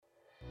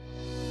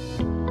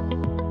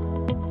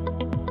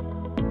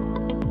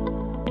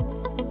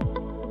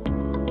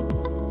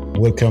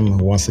Welcome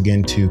once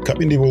again to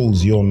Cabin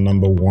Devils, your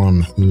number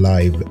one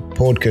live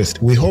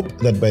podcast. We hope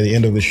that by the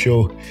end of the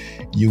show,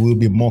 you will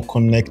be more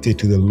connected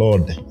to the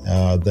Lord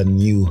than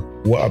you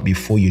were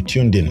before you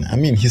tuned in. I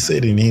mean, he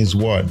said in his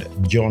word,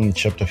 John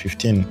chapter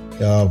 15,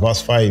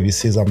 verse 5, he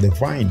says, I'm the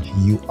vine,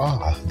 you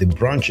are the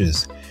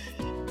branches.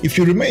 If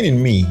you remain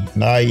in me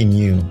and I in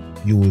you,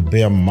 you will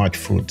bear much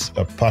fruit.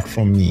 Apart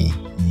from me,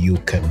 you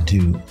can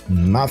do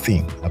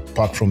nothing.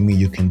 Apart from me,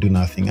 you can do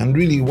nothing. And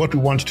really, what we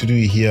want to do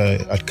here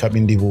at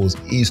Cabin Devils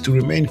is to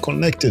remain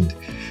connected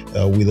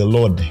with the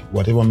Lord,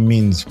 whatever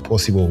means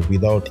possible,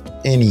 without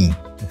any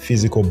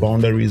physical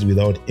boundaries,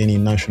 without any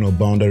national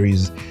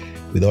boundaries,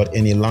 without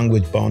any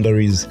language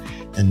boundaries.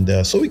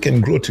 And so we can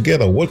grow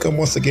together. Welcome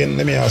once again.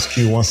 Let me ask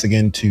you once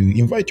again to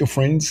invite your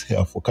friends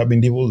for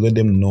Cabin Devils. Let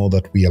them know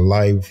that we are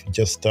live.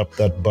 Just tap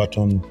that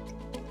button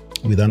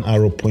with an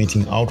arrow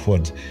pointing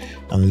outward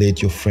and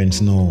let your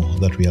friends know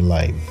that we are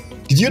live.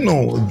 Did you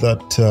know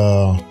that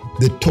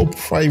the top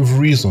 5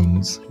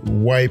 reasons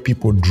why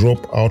people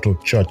drop out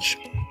of church,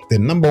 the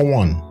number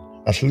one,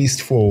 at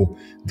least for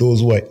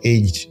those who are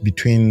aged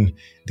between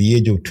the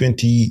age of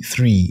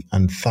 23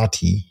 and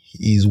 30,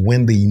 is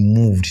when they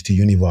moved to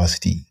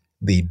university,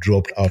 they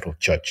dropped out of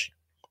church.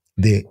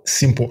 The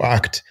simple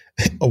act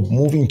of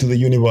moving to the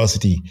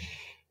university,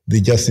 they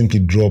just simply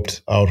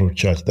dropped out of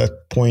church.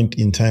 That point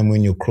in time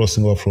when you're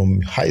crossing over from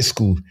high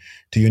school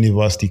to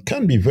university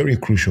can be very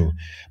crucial.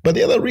 But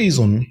the other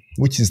reason,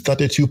 which is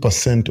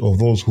 32% of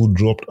those who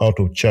dropped out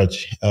of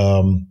church,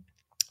 the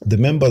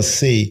members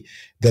say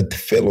that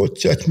fellow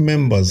church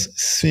members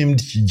seemed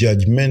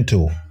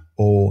judgmental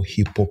or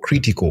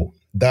hypocritical.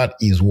 That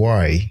is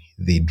why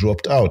they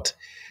dropped out.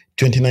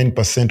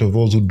 29% of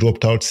those who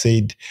dropped out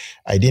said,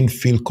 I didn't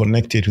feel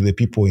connected to the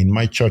people in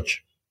my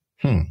church.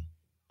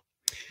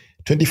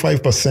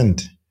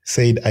 25%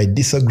 said, I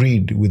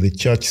disagreed with the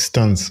church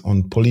stance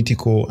on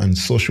political and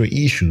social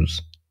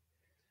issues.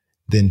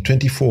 Then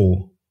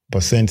 24%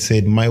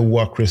 said, my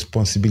work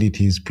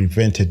responsibilities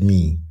prevented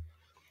me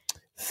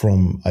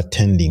from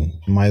attending.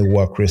 I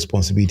want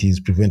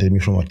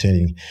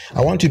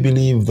to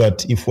believe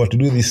that if we were to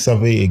do this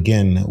survey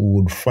again,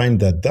 we would find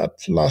that that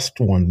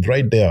last one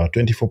right there,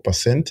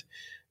 24%,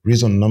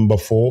 reason number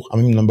 5,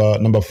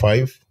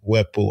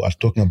 where people are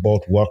talking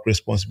about work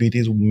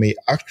responsibilities, may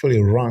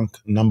actually rank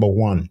number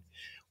 1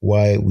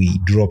 why we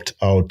dropped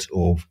out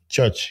of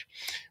church.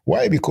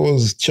 Why?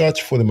 Because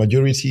church for the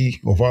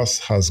majority of us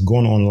has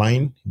gone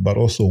online, but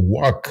also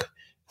work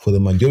for the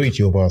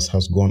majority of us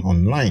has gone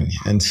online.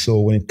 And so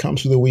when it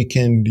comes to the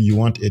weekend, you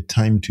want a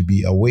time to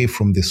be away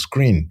from the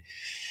screen.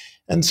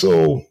 And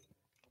so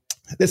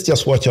let's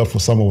just watch out for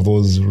some of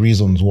those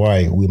reasons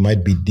why we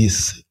might be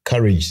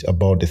discouraged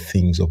about the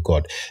things of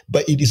God.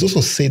 But it is also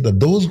said that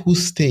those who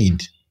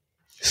stayed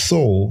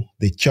saw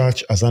the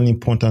church as an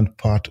important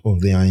part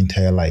of their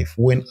entire life.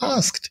 When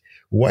asked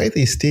why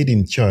they stayed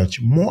in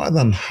church, more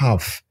than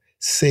half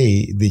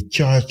say the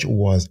church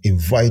was a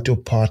vital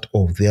part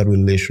of their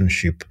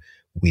relationship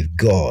with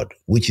God,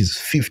 which is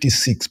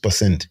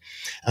 56%,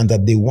 and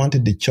that they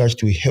wanted the church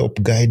to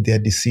help guide their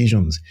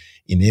decisions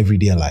in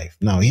everyday life.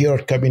 Now, here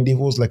at Cabin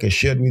Devils, like I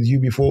shared with you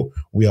before,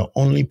 we are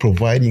only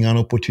providing an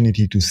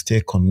opportunity to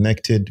stay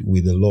connected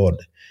with the Lord,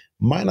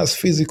 minus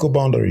physical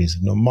boundaries,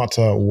 no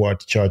matter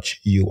what church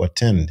you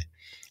attend.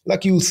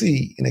 Like you'll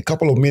see in a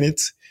couple of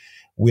minutes,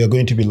 we are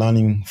going to be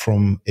learning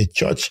from a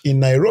church in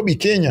Nairobi,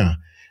 Kenya,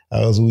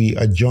 as we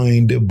are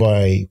joined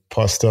by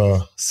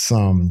Pastor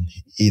Sam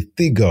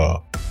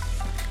Ithiga.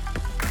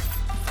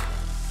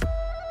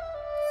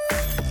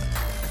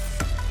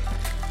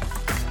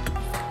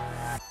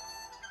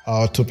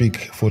 Our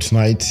topic for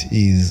tonight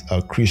is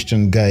Are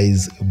Christian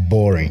Guys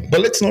Boring? But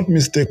let's not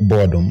mistake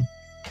boredom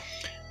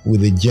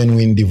with a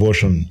genuine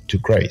devotion to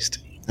Christ.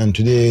 And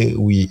today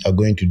we are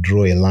going to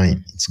draw a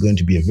line. It's going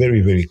to be a very,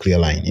 very clear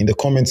line. In the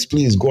comments,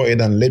 please go ahead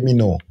and let me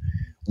know,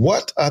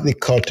 what are the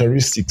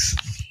characteristics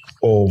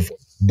of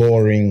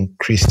boring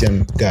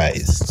Christian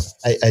guys?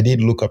 I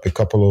did look up a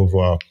couple of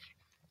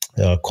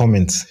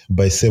comments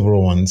by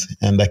several ones,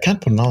 and I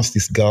can't pronounce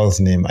this girl's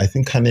name. I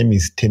think her name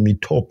is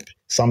Temitope,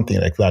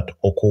 something like that,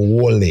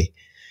 Okowole.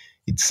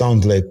 It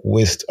sounds like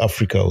West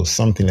Africa or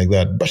something like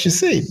that. But she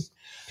said,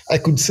 I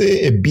could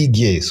say a big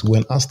yes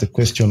when asked the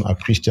question, are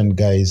Christian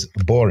guys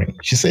boring?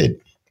 She said,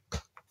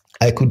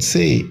 I could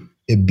say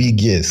a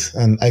big yes.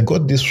 And I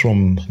got this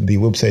from the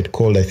website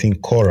called, I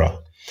think, Quora.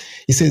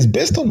 It says,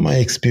 based on my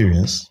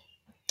experience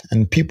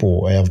and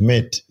people I have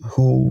met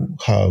who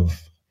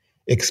have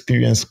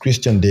experienced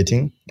Christian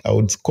dating, I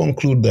would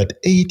conclude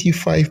that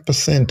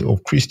 85%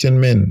 of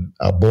Christian men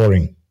are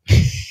boring.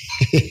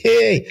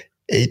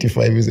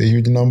 85 is a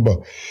huge number.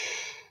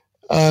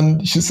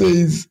 And she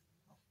says,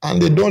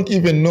 and they don't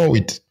even know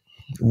it.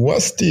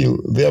 Worse still,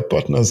 their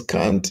partners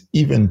can't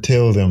even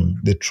tell them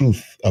the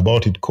truth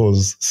about it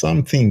because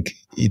some think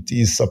it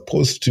is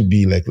supposed to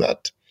be like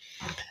that.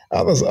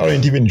 Others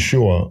aren't even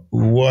sure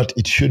what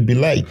it should be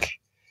like.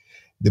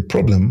 The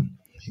problem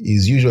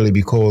is usually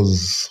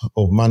because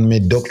of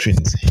man-made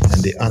doctrines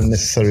and the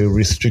unnecessary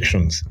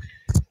restrictions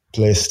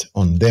placed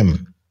on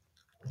them.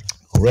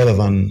 rather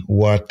than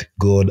what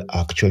God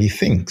actually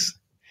thinks.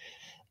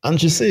 And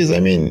she says,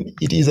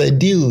 it is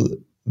ideal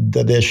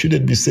that there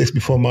shouldn't be sex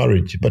before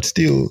marriage, but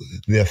still,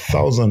 there are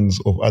thousands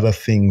of other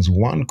things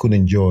one could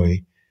enjoy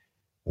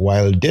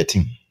while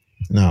dating.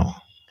 Now,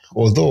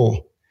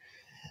 although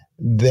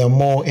there are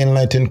more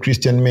enlightened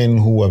Christian men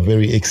who are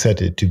very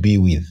excited to be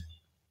with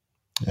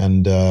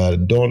and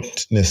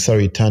don't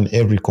necessarily turn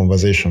every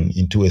conversation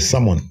into a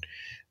sermon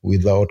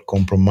without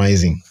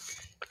compromising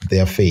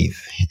their faith.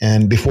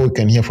 And before we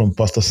can hear from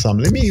Pastor Sam,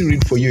 let me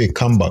read for you a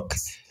comeback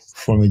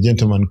from a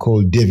gentleman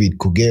called David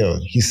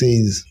Kugel. He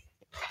says,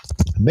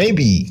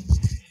 maybe,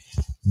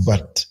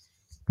 but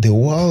the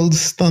world's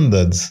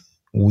standards,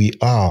 we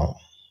are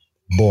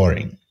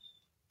boring.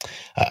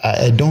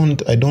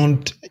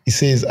 He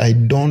says, I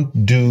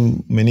don't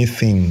do many of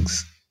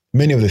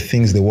the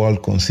things the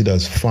world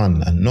considers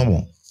fun and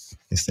normal.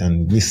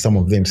 And with some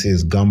of them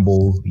says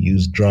gamble,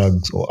 use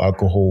drugs or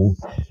alcohol,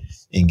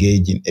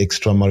 engage in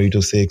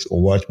extramarital sex,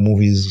 or watch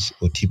movies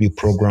or TV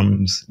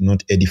programs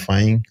not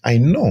edifying. I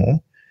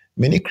know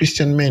many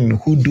Christian men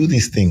who do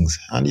these things,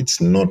 and it's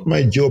not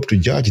my job to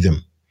judge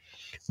them.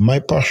 My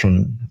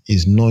passion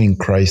is knowing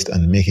Christ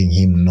and making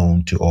him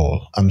known to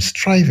all. I'm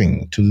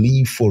striving to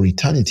live for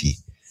eternity,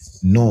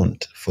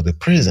 not for the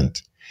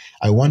present.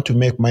 I want to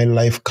make my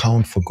life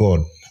count for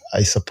God.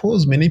 I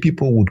suppose many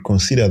people would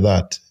consider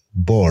that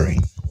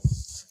boring.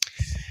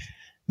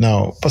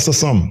 Now, Pastor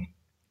Sam,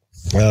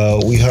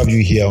 we have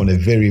you here on a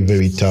very,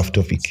 very tough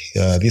topic.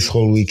 This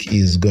whole week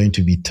is going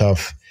to be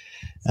tough.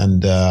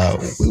 And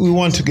we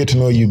want to get to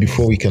know you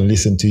before we can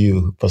listen to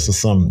you, Pastor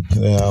Sam.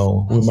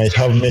 We might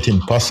have met in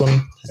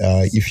person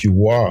if you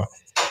were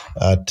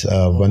at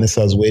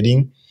Vanessa's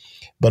wedding.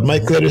 But my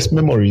clearest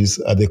memories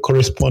are the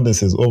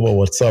correspondences over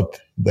WhatsApp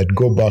that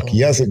go back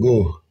years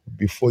ago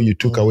before you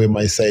took away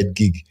my side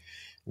gig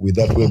with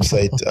that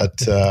website at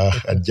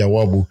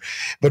Jawabu.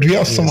 But we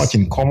have so much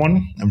in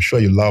common. I'm sure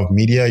you love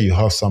media. You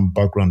have some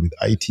background with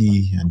IT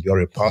and you're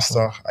a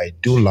pastor. I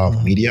do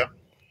love media.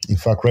 In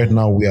fact, right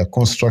now we are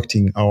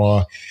constructing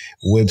our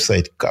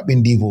website,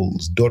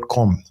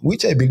 cabindevils.com,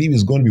 which I believe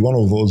is going to be one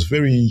of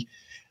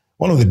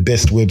the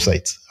best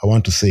websites, I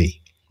want to say,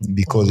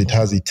 because it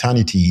has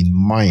eternity in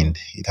mind.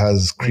 It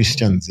has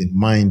Christians in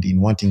mind in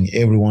wanting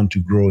everyone to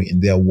grow in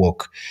their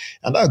work.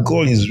 And our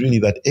goal is really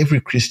that every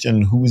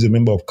Christian who is a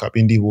member of Cap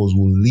in Devils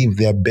will live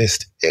their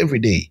best every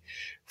day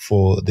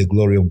for the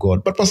glory of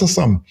God. But Pastor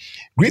Sam,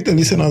 greet the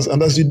listeners.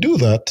 And as you do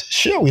that,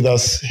 share with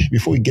us,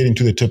 before we get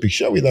into the topic,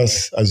 share with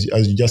us, as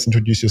you just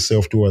introduce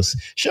yourself to us,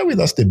 share with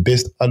us the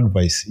best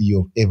advice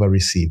you've ever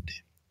received.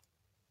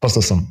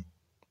 Pastor Sam.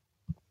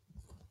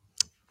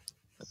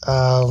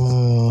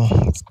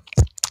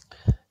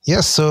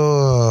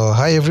 So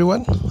hi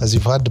everyone. As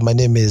you've heard, my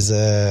name is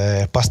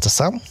Pastor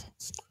Sam,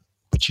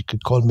 but you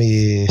could call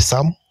me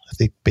Sam. I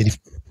think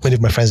many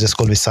of my friends just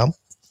call me Sam,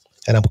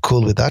 and I'm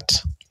cool with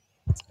that.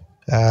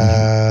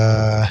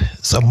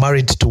 So I'm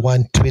married to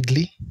one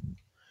Tweedley,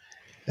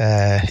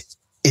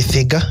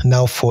 Ithiga,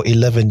 now for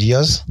 11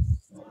 years.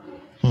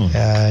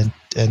 And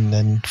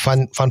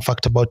fun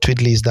fact about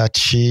Tweedley is that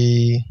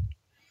she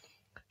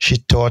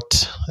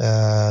taught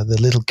the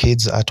little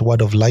kids at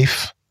Word of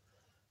Life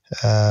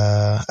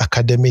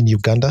Academy in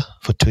Uganda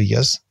for 2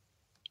 years.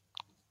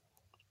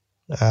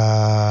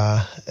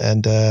 So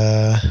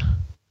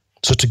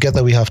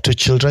together we have 2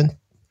 children.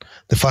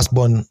 The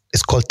firstborn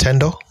is called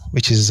Tendo,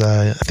 which is,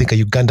 I think, a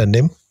Ugandan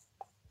name.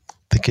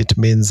 I think it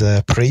means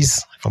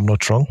praise, if I'm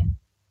not wrong.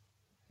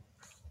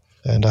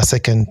 And our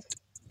second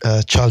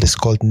child is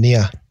called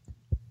Nia.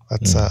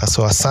 That's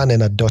so a son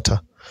and a daughter.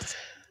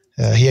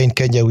 Here in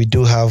Kenya, we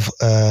do have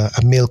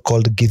a meal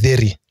called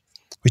githeri,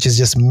 which is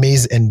just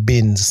maize and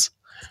beans.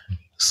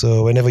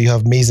 So whenever you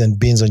have maize and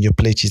beans on your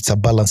plate, it's a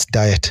balanced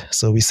diet.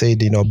 So we say,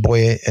 a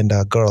boy and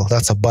a girl,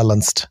 that's a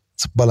balanced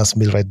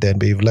meal right there.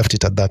 But you've left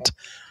it at that.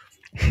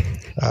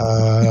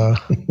 I'm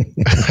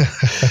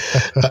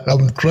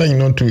trying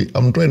not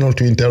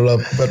to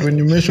interrupt, but when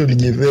you mentioned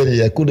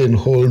githeri, I couldn't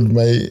hold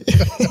my.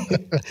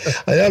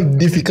 I have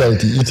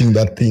difficulty eating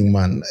that thing,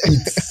 man.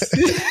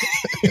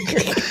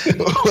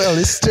 Well,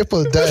 it's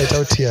triple diet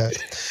out here.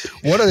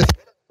 One of the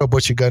things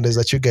about Uganda is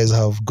that you guys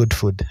have good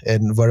food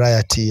and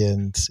variety,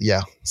 and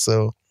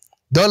so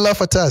don't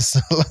laugh at us.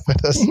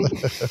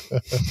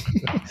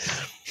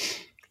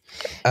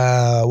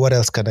 What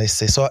else can I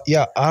say? So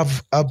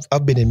I've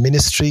been in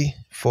ministry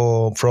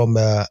from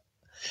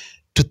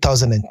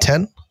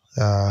 2010,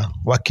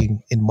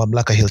 working in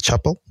Mamlaka Hill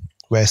Chapel,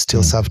 where I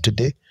still serve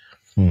today.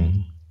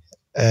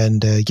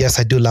 And yes,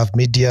 I do love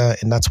media,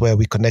 and that's where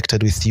we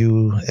connected with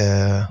you,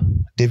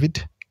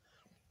 David.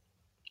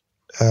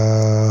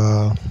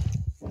 So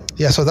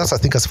that's, I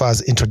think, as far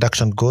as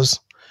introduction goes.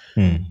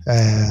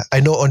 I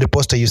know on the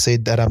poster you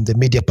said that I'm the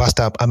media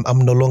pastor. I'm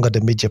no longer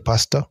the media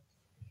pastor.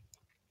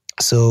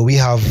 So we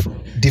have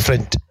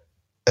different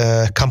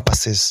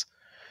campuses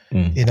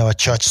in our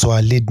church. So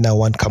I lead now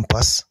one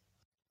campus.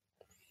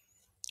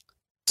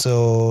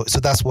 So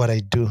that's what I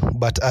do.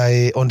 But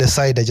on the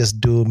side, I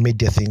just do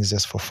media things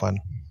just for fun.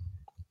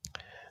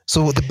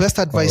 So the best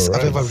advice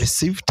I've ever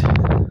received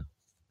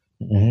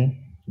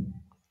Mm-hmm.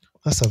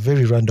 That's a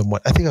very random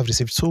one. I think I've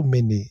received so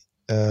many.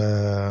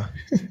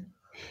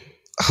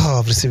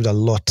 I've received a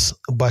lot,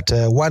 but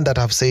one that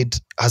I've said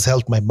has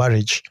helped my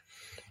marriage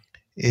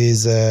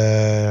is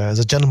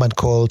a gentleman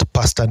called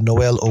Pastor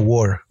Noel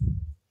Owor.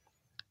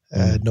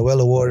 Noel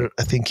Owor,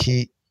 I think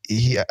he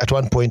at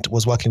one point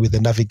was working with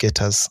the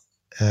Navigators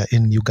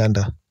in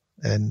Uganda,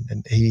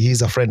 and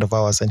he's a friend of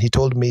ours, and he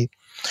told me,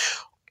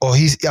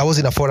 I was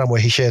in a forum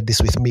where he shared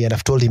this with me, and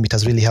I've told him it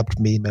has really helped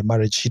me in my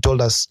marriage. He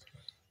told us,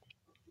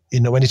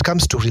 when it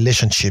comes to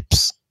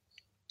relationships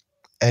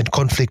and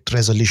conflict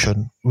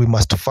resolution, we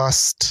must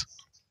first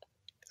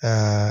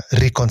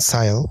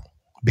reconcile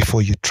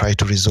before you try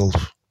to resolve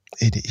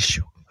any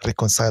issue.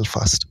 Reconcile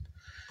first.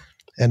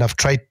 And I've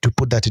tried to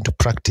put that into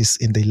practice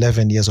in the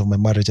 11 years of my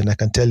marriage, and I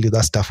can tell you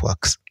that stuff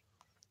works.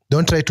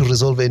 Don't try to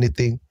resolve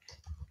anything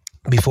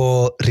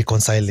before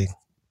reconciling.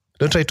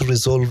 Don't try to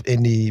resolve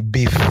any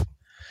beef,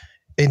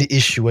 any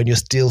issue when you're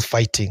still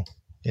fighting.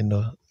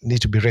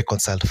 Need to be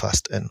reconciled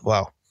first. And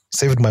wow,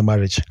 saved my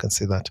marriage. I can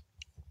say that.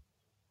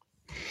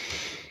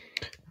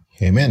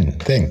 Amen.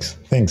 Thanks,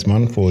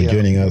 man, for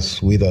joining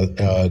us with us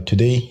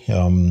today.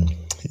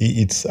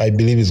 I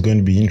believe it's going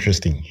to be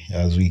interesting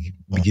as we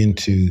begin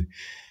to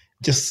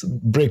just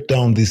break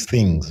down these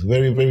things.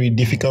 Very, very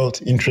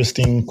difficult,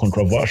 interesting,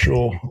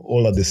 controversial,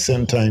 all at the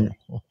same time.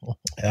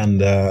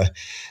 And the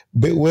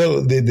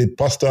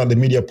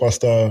media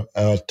pastor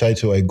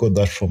title, I got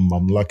that from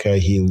Mamlaka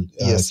Hill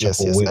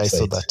Chapel website. I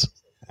saw that.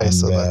 I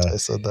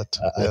saw that.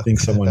 I think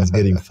someone is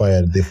getting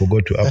fired. They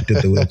forgot to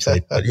update the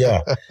website. But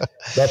yeah,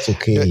 that's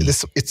okay.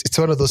 It's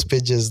one of those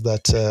pages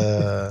that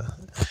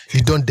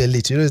you don't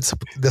delete.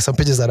 There's some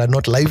pages that are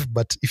not live,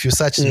 but if you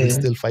search, you will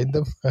still find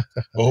them.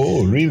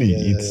 Oh, really?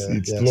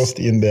 It's lost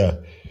in there.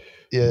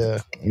 Yeah.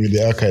 With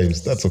the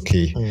archives. That's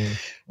okay.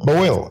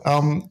 But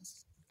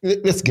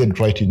let's get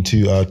right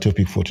into our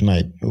topic for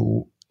tonight.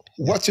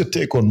 What's your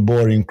take on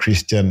boring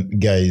Christian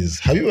guys?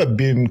 Have you ever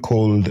been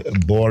called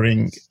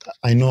boring?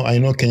 I know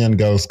Kenyan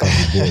girls can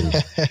be boring.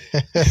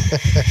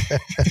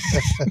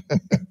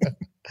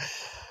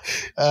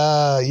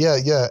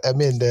 Yeah. I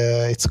mean,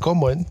 it's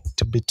common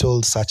to be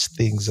told such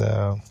things.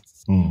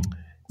 In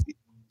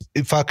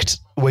fact,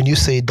 when you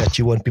say that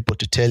you want people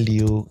to tell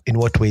you in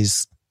what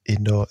ways,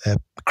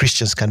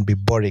 Christians can be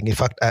boring. In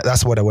fact,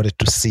 that's what I wanted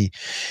to see.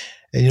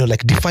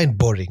 Define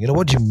boring.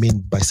 What do you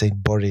mean by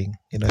saying boring?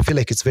 I feel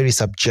like it's very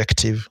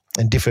subjective,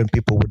 and different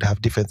people would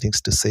have different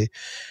things to say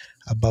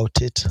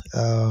about it.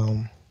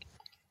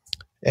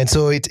 And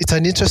so it's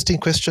an interesting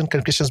question.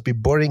 Can Christians be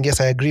boring? Yes,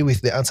 I agree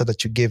with the answer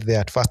that you gave there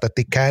at first, that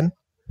they can.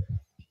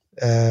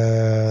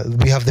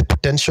 We have the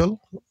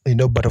potential,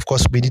 but of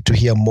course we need to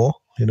hear more.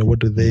 What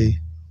do they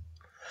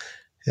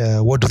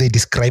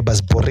describe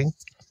as boring?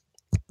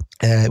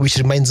 Which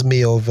reminds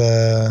me of,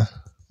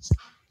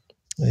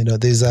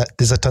 there's a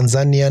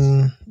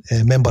Tanzanian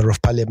member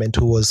of parliament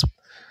who was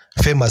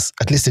famous,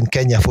 at least in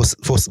Kenya, for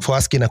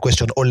asking a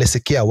question,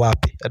 Olesikia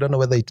wapi? I don't know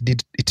whether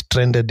it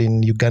trended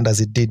in Uganda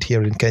as it did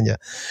here in Kenya.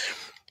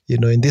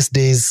 In these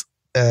days,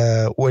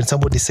 when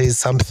somebody says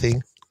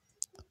something,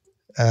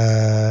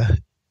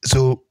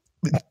 so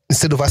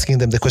instead of asking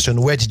them the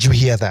question, where did you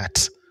hear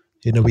that?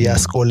 We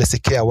ask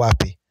Olesikia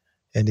wapi?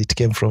 And it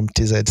came from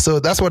TZ. So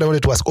that's what I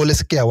wanted to ask.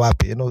 Olesikia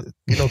wapi?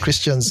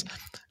 Christians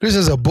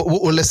are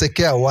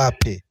Olesikia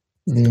wapi?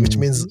 Which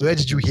means, where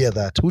did you hear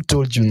that? Who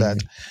told you that?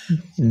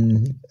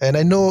 And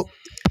I know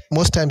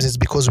most times it's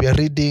because we are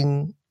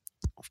reading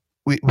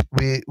we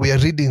are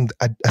reading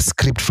a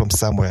script from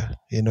somewhere,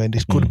 and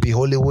it could be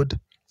Hollywood.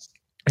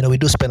 We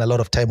do spend a lot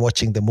of time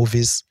watching the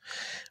movies.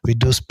 We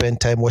do spend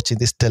time watching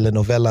these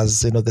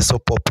telenovelas, the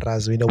soap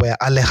operas, where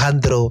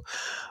Alejandro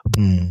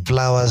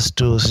flowers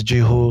to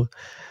Sjihu,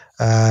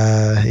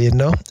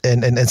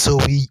 and so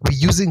we're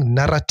using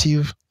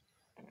narrative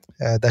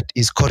that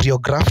is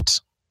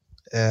choreographed,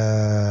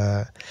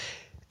 and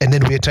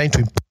then we're trying to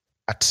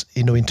impart,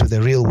 into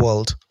the real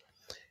world,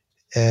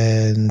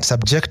 and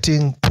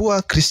subjecting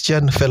poor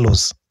Christian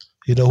fellows,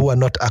 who are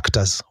not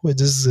actors, who are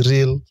just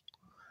real,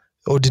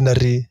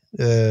 ordinary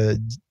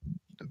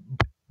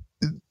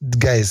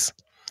guys,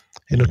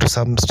 to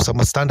some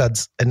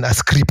standards and a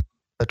script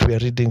that we are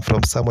reading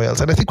from somewhere else.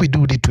 And I think we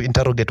do need to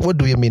interrogate, what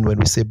do we mean when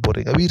we say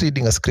boring? Are we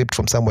reading a script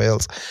from somewhere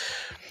else?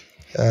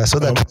 So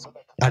that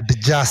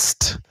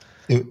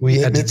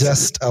we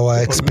adjust our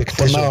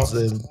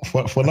expectations.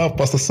 For now,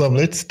 Pastor Sam,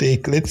 let's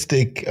take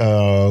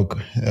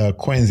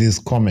Coins's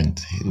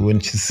comment when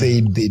she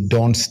said they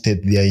don't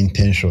state their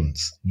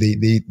intentions.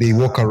 They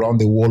walk around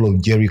the wall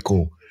of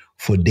Jericho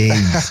for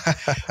days,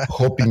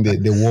 hoping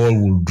that the wall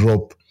will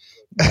drop.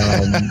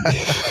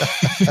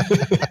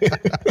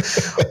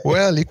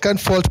 Well, you can't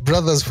fault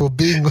brothers for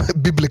being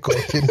biblical.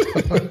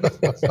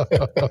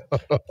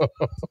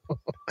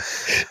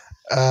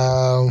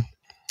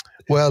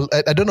 Well,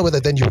 I don't know whether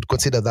then you would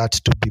consider that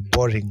to be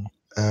boring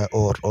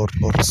or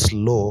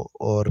slow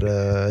or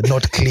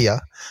not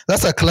clear.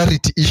 That's a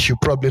clarity issue,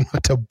 probably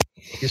not a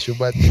issue.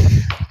 But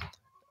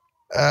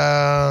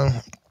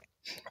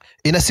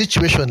in a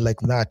situation like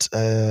that,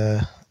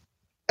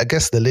 I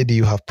guess the lady,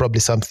 you have probably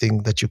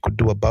something that you could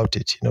do about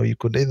it. You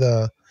could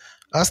either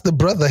ask the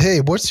brother,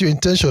 hey, what's your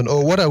intention?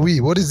 Or what are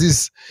we? What is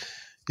this?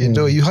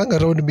 You hang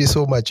around me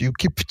so much. You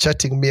keep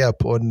chatting me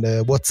up on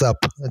WhatsApp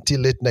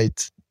until late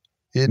night.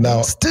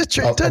 Now, state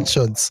your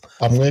intentions.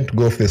 I'm going to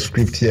go off the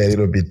script here a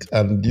little bit.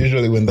 And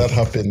usually when that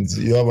happens,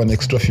 you have an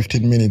extra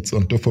 15 minutes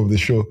on top of the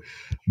show.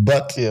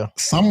 But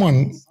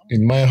someone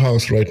in my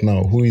house right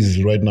now, who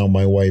is right now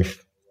my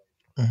wife,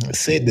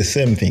 said the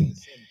same thing.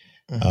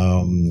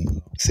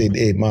 Said,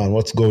 hey, man,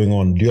 what's going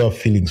on? Do you have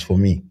feelings for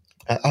me?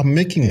 I'm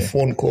making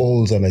phone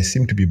calls and I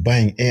seem to be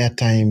buying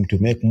airtime to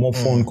make more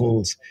phone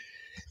calls.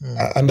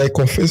 And I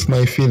confess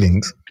my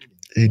feelings.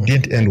 It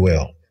didn't end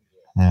well.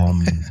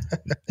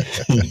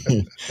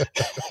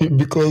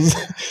 Because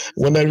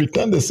when I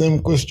returned the same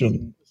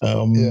question,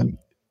 do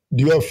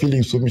you have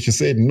feelings for me? She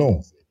said,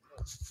 no.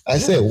 I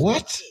said,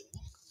 what?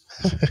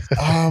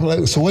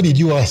 Like, so what did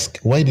you ask?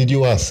 Why did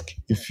you ask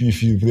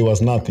if there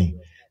was nothing?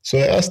 So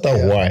I asked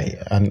her why,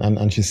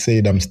 and she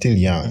said, I'm still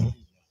young.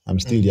 I'm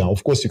still young.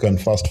 Of course, you can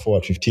fast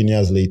forward 15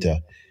 years later.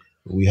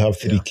 We have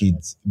 3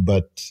 kids,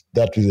 but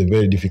that is a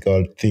very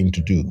difficult thing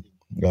to do,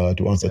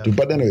 to answer to.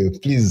 But anyway,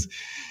 please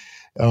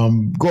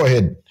go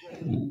ahead.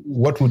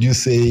 What would you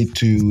say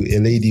to a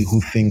lady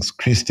who thinks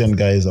Christian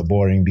guys are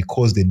boring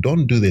because they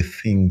don't do the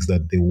things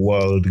that the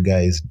world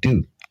guys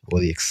do,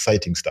 or the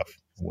exciting stuff,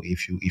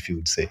 if you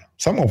would say?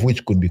 Some of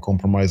which could be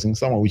compromising,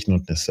 some of which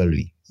not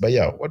necessarily. But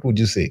yeah, what would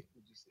you say?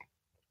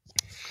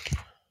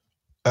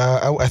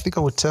 I think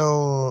I would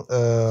tell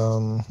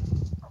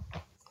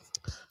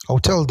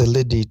the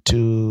lady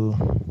to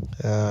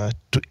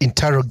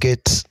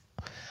interrogate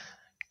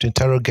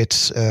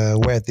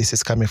where this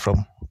is coming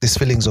from, these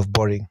feelings of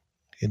boring,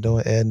 and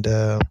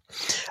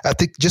I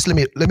think just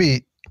let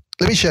me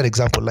share an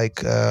example.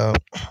 Like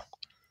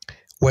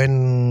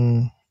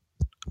when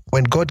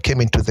God came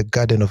into the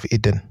Garden of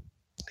Eden,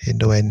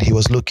 and he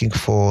was looking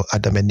for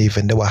Adam and Eve,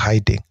 and they were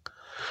hiding.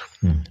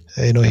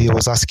 He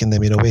was asking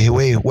them,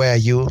 where are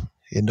you?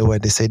 And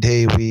they said,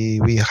 hey,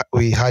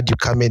 we had you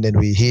come in and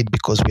we hid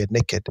because we are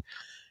naked.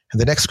 And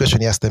the next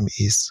question he asked them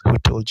is, who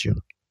told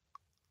you?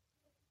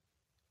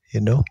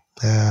 Who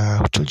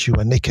told you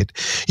were naked?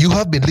 You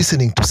have been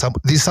listening to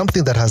there's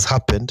something that has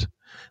happened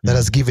that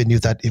has given you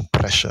that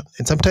impression.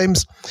 And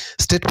sometimes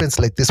statements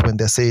like this, when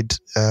they're said,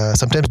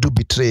 sometimes do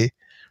betray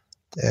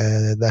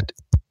that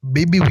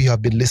maybe we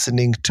have been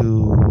listening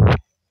to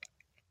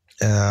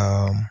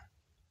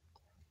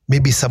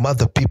maybe some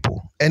other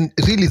people. And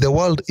really the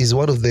world is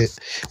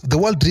the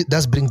world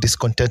does bring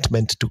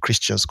discontentment to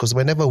Christians, because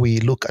whenever we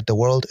look at the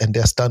world and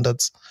their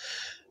standards,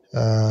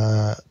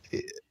 I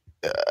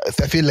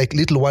feel like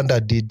little wonder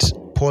did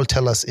Paul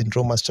tell us in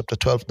Romans chapter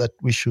 12 that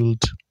we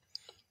should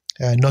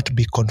not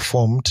be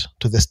conformed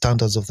to the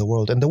standards of the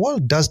world. And the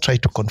world does try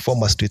to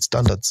conform us to its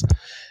standards.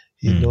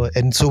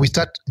 And so we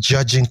start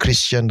judging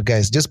Christian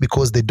guys just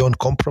because they don't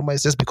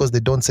compromise, just because they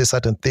don't say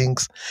certain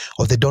things,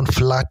 or they don't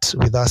flirt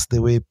with us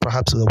the way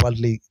perhaps the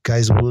worldly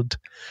guys would,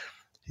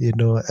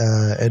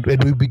 and when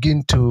we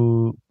begin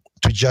to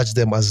judge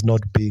them as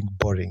not being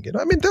boring.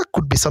 I mean, there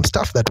could be some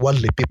stuff that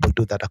worldly people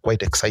do that are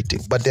quite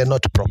exciting, but they're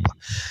not proper.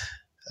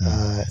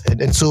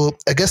 And so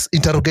I guess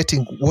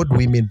interrogating what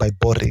we mean by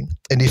boring,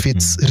 and if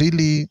it's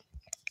really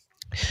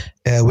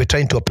we're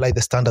trying to apply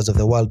the standards of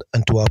the world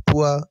and to our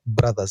poor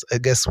brothers, I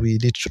guess we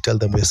need to tell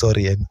them we're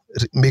sorry and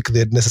make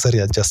the necessary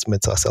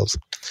adjustments ourselves.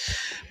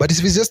 But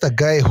if it's just a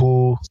guy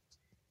who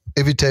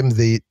every time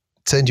they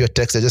send you a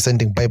text, they're just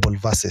sending Bible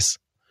verses,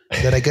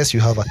 then I guess you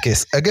have a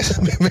case. I guess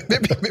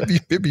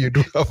maybe you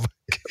do have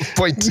a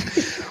point.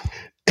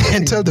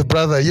 And tell the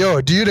brother, yo,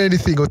 do you know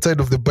anything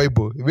outside of the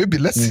Bible? Maybe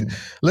let's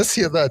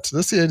hear that.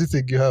 Let's hear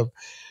anything you have.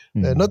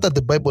 Not that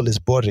the Bible is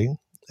boring,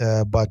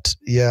 but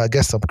yeah, I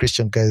guess some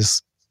Christian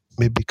guys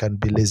maybe can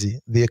be lazy.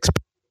 They expect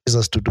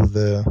Jesus to do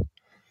the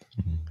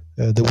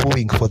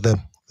wooing for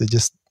them. They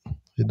just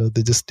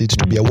need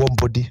to be a warm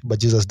body, but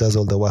Jesus does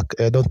all the work.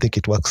 I don't think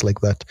it works like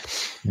that.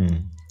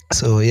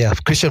 So yeah,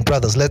 Christian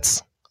brothers,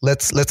 let's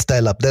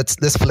dial up.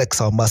 Let's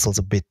flex our muscles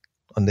a bit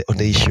on the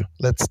issue.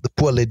 The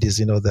poor ladies,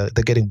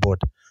 they're getting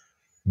bored.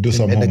 Do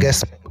some homework. I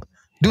guess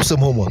do some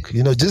homework.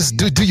 Just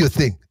do your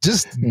thing.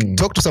 Just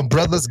talk to some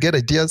brothers, get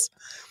ideas.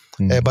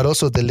 But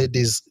also the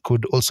ladies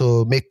could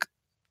also make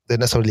the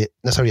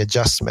necessary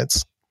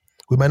adjustments.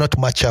 We might not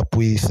match up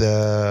with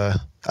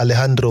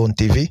Alejandro on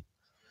TV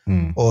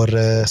or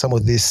some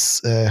of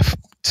this.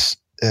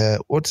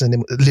 What's the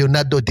name?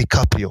 Leonardo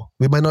DiCaprio.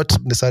 We might not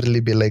necessarily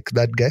be like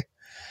that guy.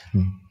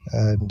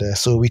 And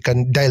so we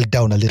can dial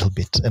down a little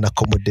bit and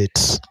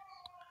accommodate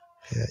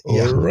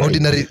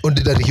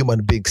ordinary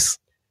human beings.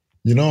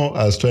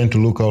 I was trying to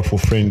look out for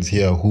friends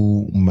here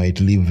who might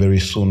leave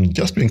very soon,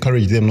 just to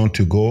encourage them not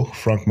to go.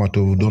 Frank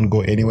Matov, don't go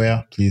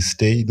anywhere. Please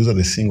stay. Those are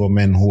the single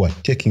men who are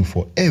taking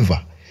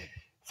forever.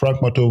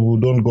 Frank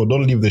Matov, don't go.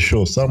 Don't leave the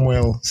show.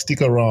 Samuel,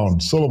 stick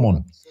around.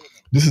 Solomon,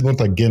 this is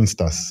not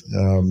against us.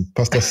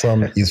 Pastor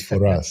Sam is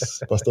for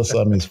us. Pastor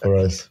Sam is for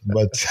us.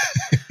 But,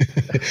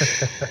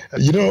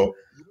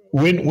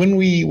 when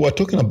we were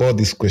talking about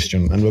this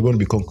question, and we're going to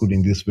be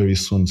concluding this very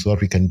soon so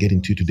that we can get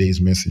into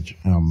today's message,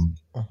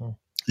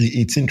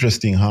 it's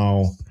interesting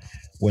how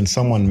when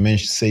someone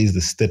says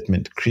the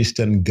statement,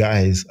 Christian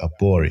guys are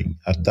boring,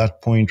 at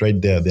that point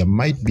right there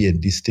might be a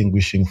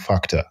distinguishing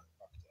factor,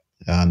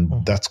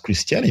 and that's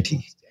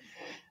Christianity.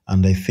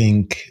 And I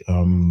think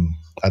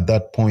at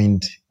that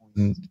point,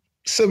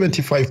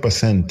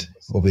 75%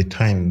 of the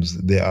times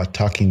they are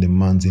attacking the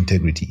man's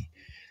integrity.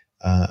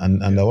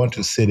 And I want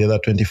to say the other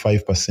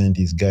 25%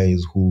 is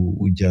guys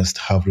who just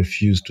have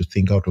refused to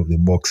think out of the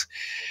box.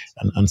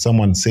 And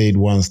someone said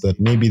once that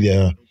maybe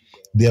their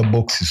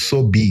box is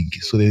so big,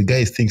 so the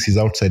guy thinks he's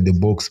outside the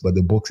box, but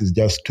the box is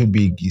just too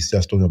big. He's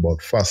just talking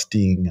about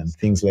fasting and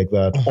things like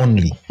that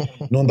only.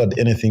 Not that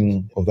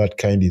anything of that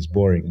kind is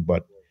boring,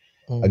 but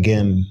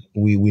again,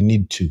 we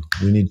need to.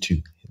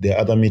 There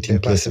are other meeting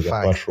places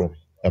apart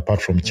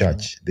from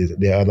church.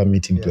 There are other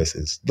meeting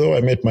places. Though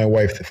I met my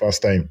wife the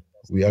first time,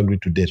 we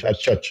agreed to date at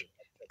church,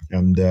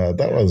 and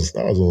that was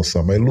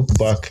awesome. I look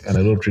back and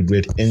I don't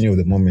regret any of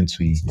the moments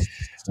we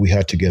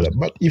had together.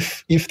 But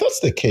if that's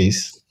the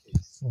case,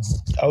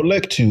 I would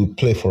like to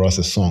play for us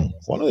a song.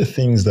 One of the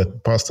things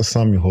that Pastor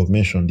Samuel have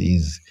mentioned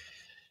is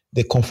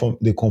the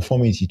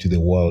conformity to the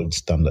world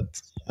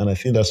standards, and I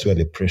think that's where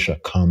the pressure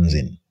comes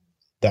in.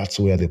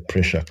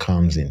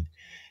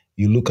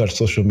 You look at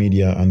social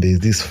media and there's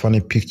this funny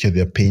picture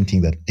they're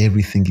painting that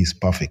everything is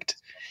perfect.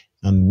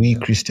 And we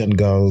Christian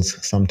girls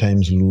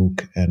sometimes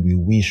look and we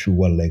wish we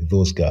were like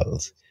those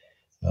girls,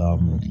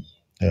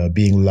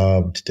 being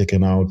loved,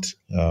 taken out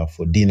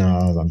for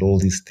dinners and all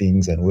these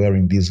things, and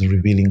wearing these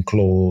revealing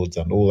clothes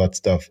and all that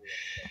stuff.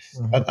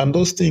 And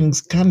those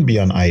things can be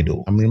an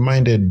idol. I'm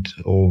reminded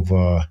of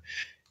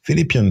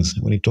Philippians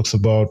when he talks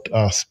about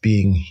us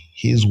being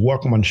his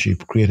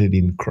workmanship created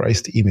in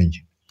Christ's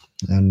image.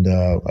 And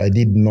I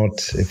did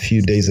note a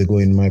few days ago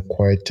in my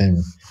quiet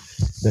time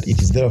that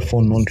it is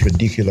therefore not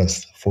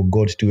ridiculous for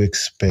God to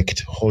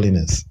expect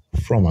holiness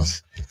from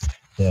us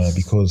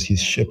because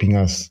he's shaping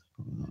us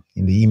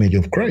in the image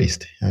of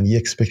Christ. And he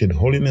expected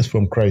holiness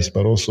from Christ,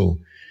 but also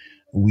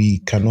we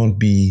cannot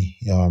be,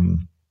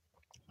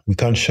 we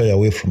can't shy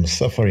away from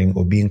suffering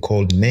or being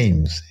called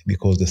names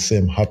because the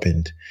same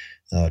happened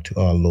to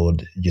our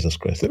Lord Jesus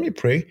Christ. Let me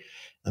pray,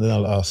 and then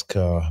I'll ask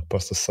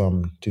Pastor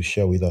Sam to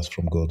share with us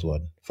from God's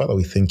word. Father,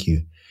 we thank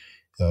you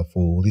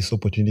for this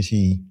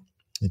opportunity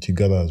to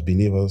gather as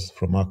believers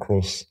from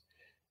across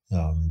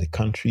the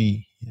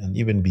country and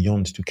even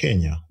beyond to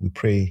Kenya. We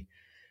pray,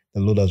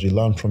 the Lord, as we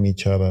learn from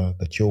each other,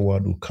 that your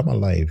word will come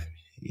alive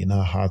in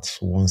our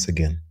hearts once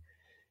again,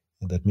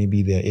 and that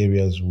maybe there are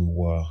areas we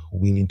were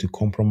willing to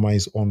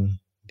compromise on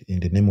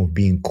in the name of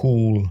being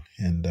cool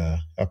and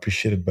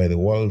appreciated by the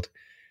world.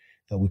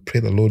 We pray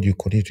the Lord, you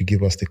continue to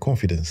give us the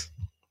confidence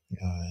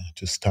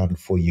to stand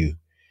for you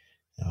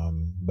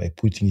by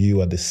putting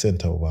you at the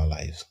center of our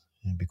lives,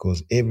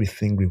 because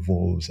everything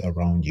revolves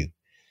around you.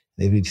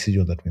 Every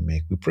decision that we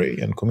make, we pray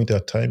and commit our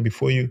time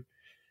before you.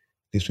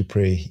 This we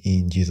pray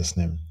in Jesus'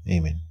 name.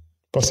 Amen.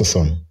 Pastor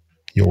Sam,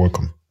 you're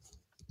welcome.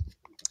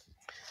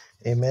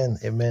 Amen.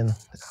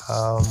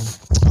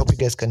 Hope you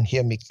guys can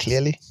hear me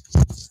clearly.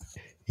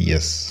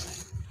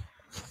 Yes.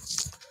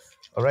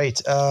 All right.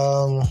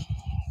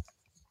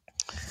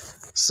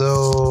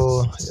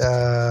 So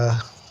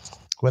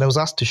when I was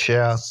asked to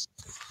share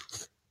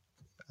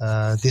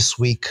this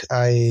week,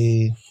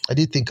 I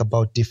did think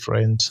about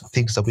different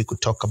things that we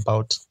could talk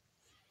about,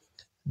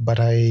 but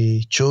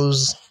I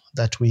chose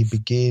that we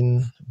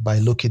begin by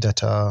looking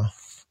at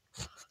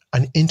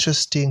an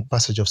interesting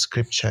passage of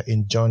scripture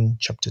in John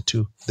chapter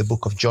 2, the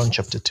book of John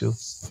chapter 2.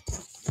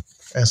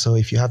 And so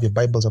if you have your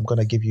Bibles, I'm going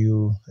to give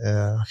you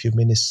a few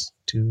minutes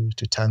to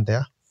turn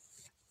there.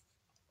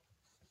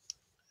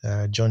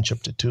 John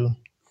chapter 2.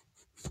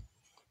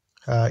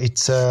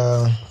 It's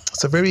a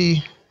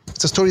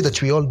story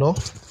that we all know.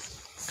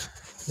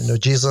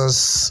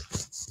 Jesus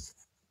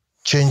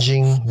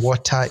changing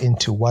water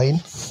into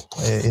wine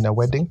in a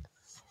wedding.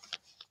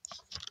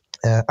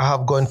 I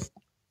have gone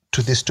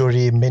to this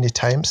story many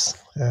times,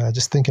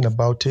 just thinking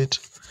about it.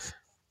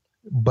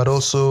 But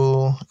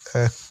also,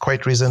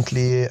 quite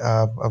recently,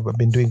 I've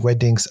been doing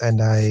weddings,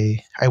 and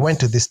I went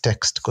to this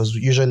text because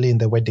usually in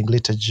the wedding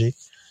liturgy,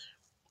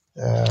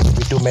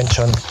 we do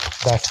mention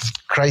that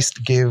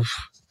Christ gave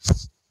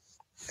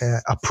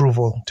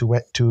approval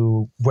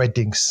to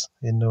weddings,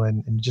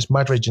 and just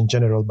marriage in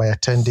general by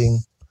attending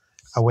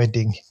a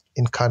wedding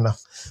in Cana.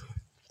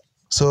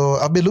 So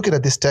I've been looking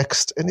at this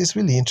text, and it's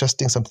really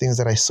interesting, some things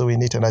that I saw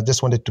in it, and I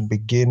just wanted to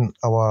begin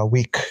our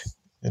week,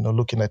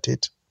 looking at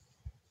it.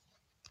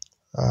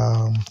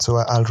 So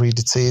I'll read.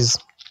 It says,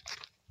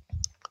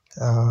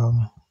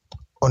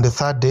 on the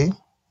third day,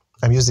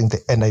 I'm using the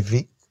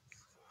NIV.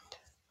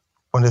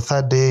 On the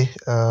third day,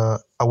 a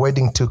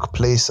wedding took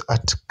place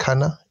at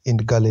Cana in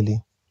Galilee,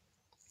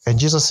 and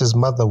Jesus'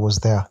 mother was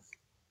there.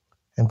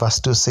 And verse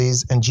 2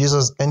 says, and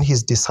Jesus and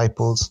his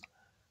disciples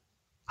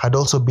had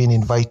also been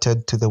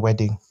invited to the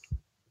wedding.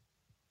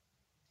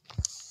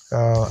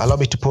 Allow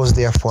me to pause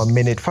there for a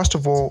minute. First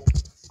of all,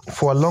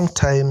 for a long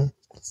time,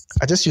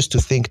 I just used to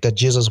think that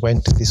Jesus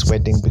went to this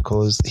wedding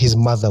because his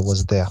mother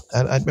was there.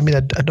 And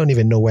I don't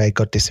even know where I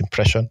got this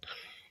impression.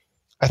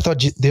 I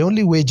thought the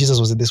only way Jesus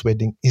was in this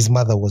wedding, his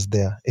mother was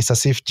there. It's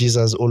as if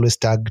Jesus always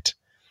tagged,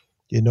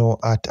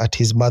 at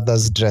his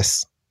mother's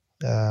dress.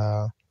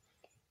 But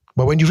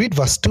when you read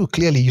verse 2,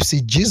 clearly you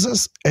see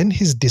Jesus and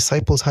his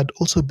disciples had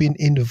also been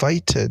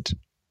invited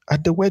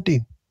at the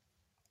wedding.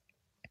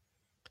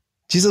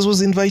 Jesus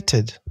was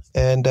invited.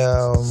 And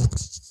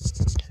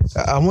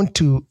I want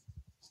to,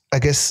 I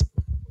guess,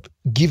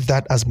 give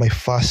that as my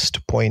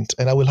first point.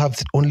 And I will have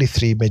only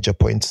 3 major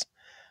points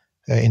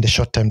in the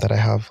short time that I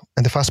have.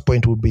 And the first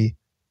point would be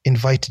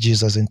invite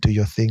Jesus into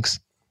your things.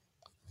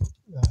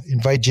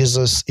 Invite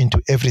Jesus into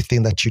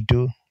everything that you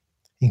do,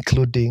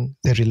 including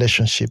the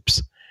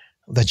relationships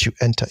that you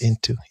enter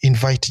into.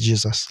 Invite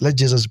Jesus. Let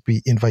Jesus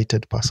be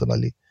invited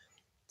personally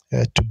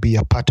to be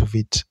a part of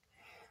it.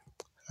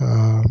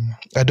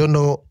 I don't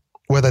know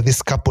whether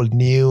this couple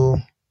knew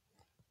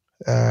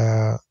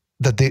that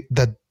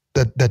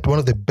one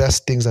of the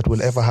best things that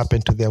will ever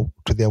happen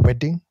to their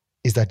wedding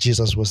is that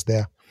Jesus was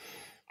there.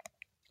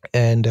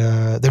 And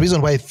the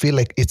reason why I feel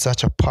like it's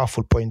such a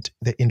powerful point,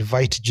 they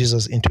invite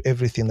Jesus into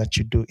everything that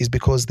you do, is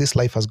because this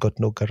life has got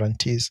no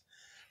guarantees.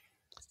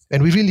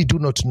 And we really do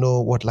not know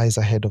what lies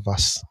ahead of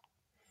us.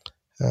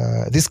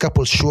 This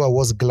couple sure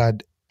was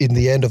glad in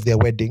the end of their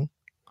wedding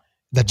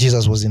that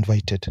Jesus was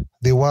invited.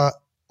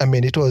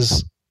 It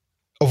was,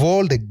 of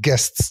all the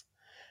guests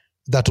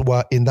that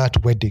were in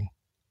that wedding,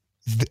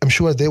 I'm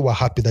sure they were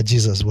happy that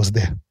Jesus was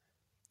there.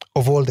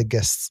 Of all the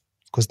guests,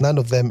 because none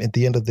of them at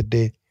the end of the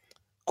day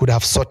could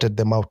have sorted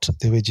them out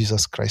the way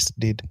Jesus Christ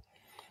did.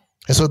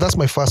 And so that's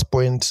my first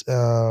point.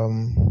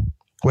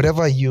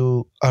 Whatever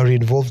you are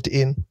involved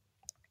in,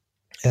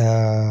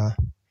 I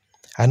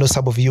know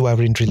some of you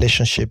are in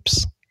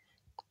relationships.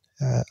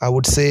 I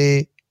would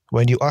say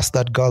when you ask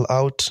that girl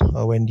out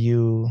or when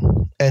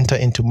you enter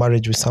into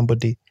marriage with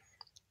somebody,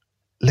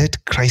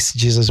 let Christ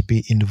Jesus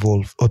be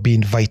involved or be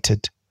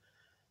invited.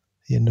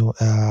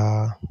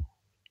 Let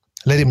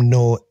him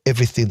know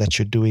everything that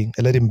you're doing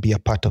and let him be a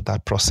part of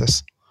that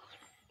process.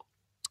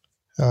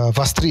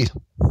 Verse 3,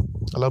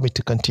 allow me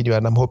to continue,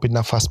 and I'm hoping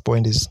that first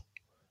point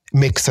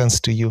makes sense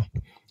to you.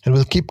 And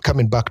we'll keep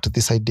coming back to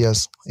these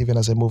ideas even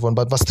as I move on.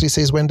 But verse 3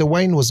 says, when the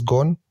wine was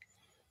gone,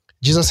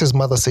 Jesus'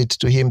 mother said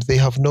to him, they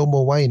have no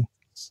more wine.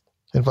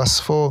 In verse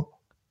 4,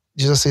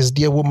 Jesus says,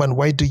 dear woman,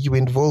 why do you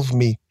involve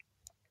me?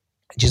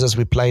 Jesus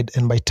replied,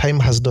 and my time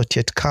has not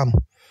yet come.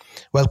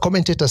 Well,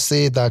 commentators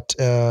say that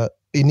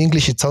in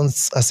English it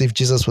sounds as if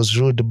Jesus was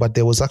rude, but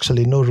there was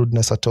actually no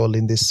rudeness at all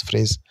in this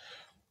phrase.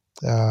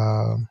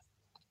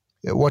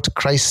 What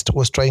Christ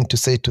was trying to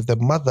say to the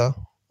mother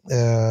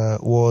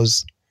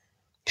was,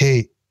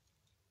 hey,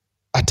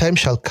 a time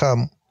shall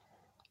come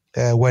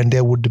when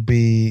there would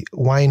be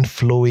wine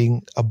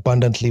flowing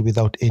abundantly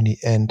without any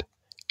end.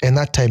 And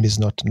that time is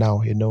not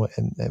now,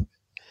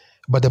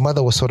 but the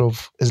mother was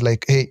is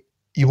like, hey,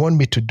 you want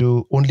me to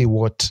do only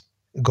what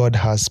God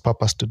has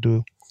purposed to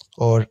do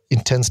or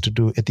intends to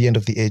do at the end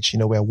of the age,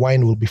 where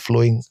wine will be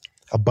flowing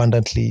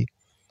abundantly.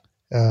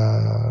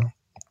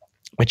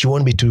 But you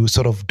want me to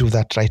do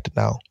that right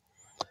now.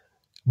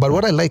 But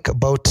what I like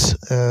about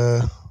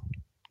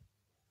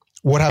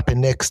what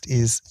happened next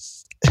is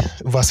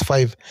verse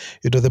 5,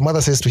 the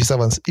mother says to his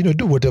servants,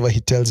 do whatever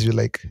he tells you.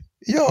 Like,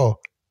 yo,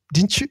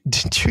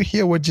 didn't you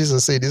hear what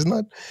Jesus said?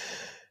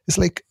 It's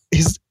like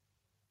he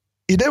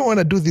didn't want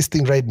to do this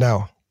thing right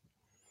now.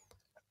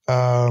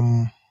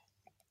 And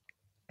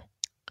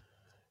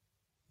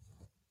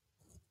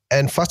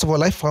first of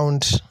all, I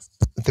found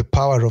the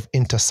power of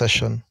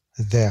intercession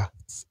there,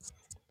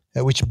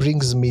 which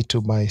brings me to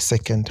my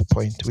second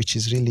point, which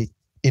is really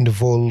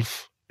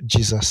involve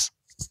Jesus.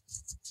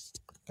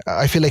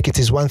 I feel like it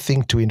is one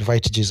thing to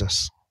invite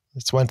Jesus.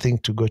 It's one thing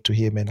to go to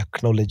him and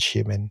acknowledge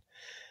him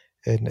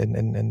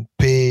and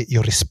pay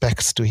your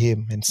respects to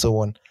him and so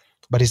on.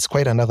 But it's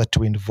quite another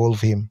to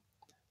involve him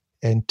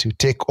and to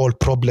take all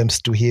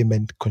problems to him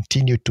and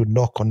continue to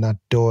knock on that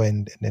door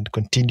and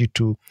continue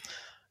to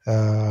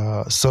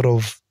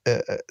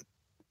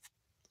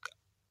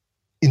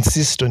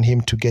insist on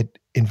him to get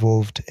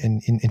involved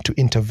and to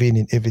intervene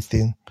in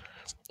everything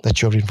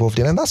that you're involved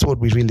in. And that's what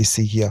we really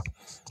see here.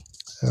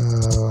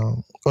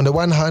 On the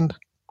one hand,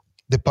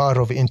 the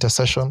power of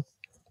intercession.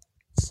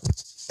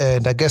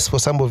 And I guess for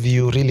some of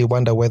you really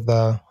wonder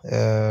whether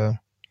the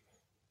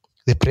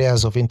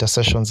prayers of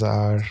intercessions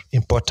are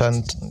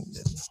important.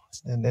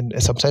 And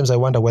sometimes I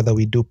wonder whether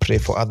we do pray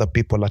for other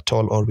people at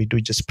all, or we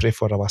do just pray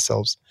for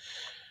ourselves.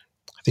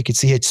 I think it's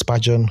C.H.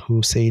 Spurgeon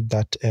who said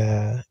that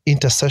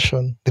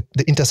intercession,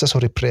 the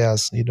intercessory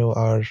prayers,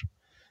 are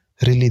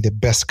really the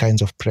best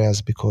kinds of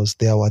prayers because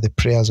they are the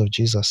prayers of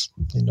Jesus,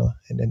 And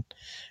then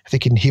I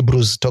think in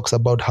Hebrews talks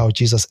about how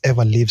Jesus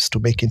ever lives to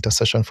make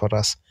intercession for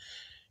us.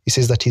 He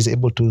says that he's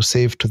able to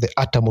save to the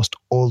uttermost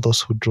all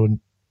those who draw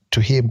to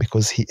him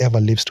because he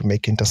ever lives to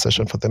make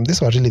intercession for them.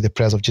 These are really the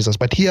prayers of Jesus.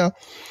 But here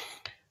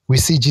we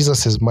see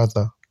Jesus'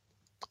 mother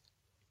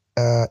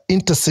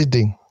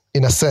interceding,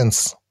 in a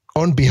sense,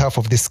 on behalf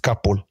of this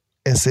couple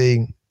and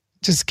saying,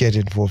 just get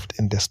involved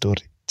in the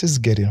story.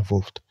 Just get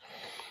involved.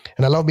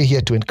 And allow me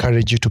here to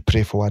encourage you to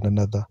pray for one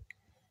another.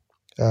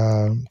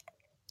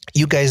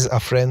 You guys are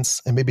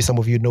friends, and maybe some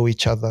of you know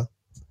each other.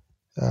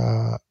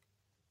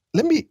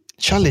 Let me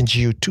challenge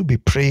you to be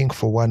praying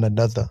for one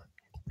another,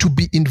 to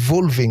be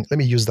involving, let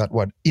me use that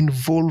word,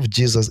 involve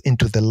Jesus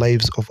into the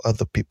lives of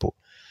other people.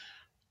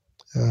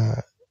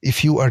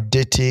 If you are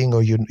dating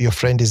or your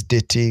friend is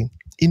dating,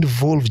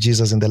 involve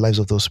Jesus in the lives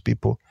of those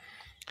people.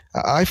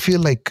 I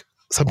feel like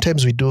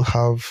sometimes we do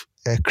have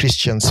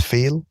Christians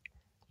fail,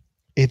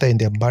 either in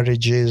their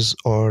marriages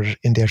or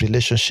in their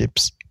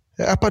relationships.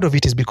 A part of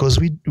it is because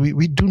we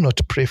do not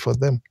pray for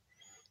them.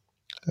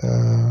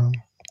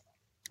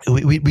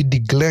 We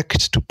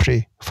neglect to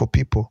pray for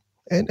people.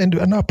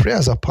 And our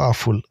prayers are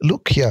powerful.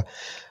 Look here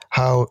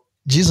how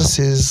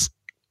Jesus's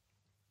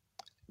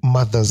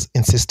mother's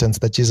insistence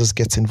that Jesus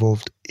gets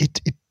involved.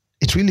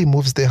 It really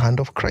moves the hand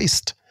of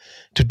Christ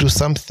to do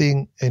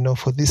something,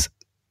 for this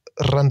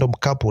random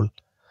couple.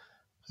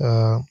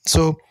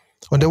 So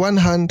on the one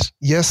hand,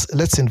 yes,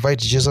 let's invite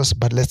Jesus,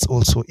 but let's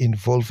also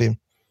involve him.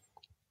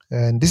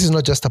 And this is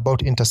not just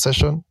about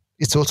intercession.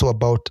 It's also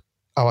about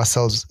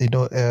ourselves.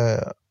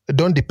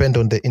 Don't depend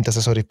on the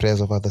intercessory prayers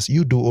of others.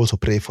 You do also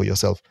pray for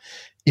yourself.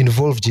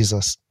 Involve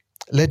Jesus.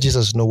 Let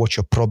Jesus know what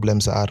your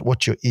problems are,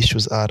 what your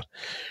issues are.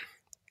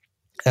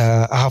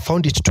 I have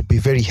found it to be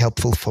very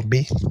helpful for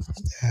me,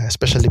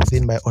 especially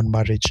within my own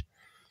marriage.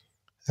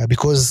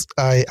 Because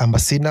I am a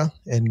sinner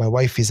and my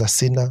wife is a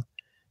sinner,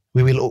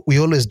 we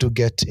always do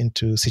get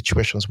into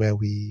situations where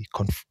we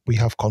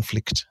have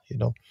conflict,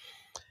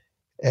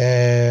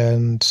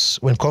 And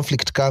when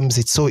conflict comes,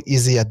 it's so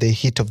easy at the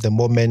heat of the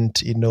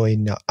moment, in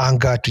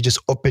anger, to just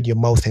open your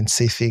mouth and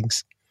say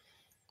things.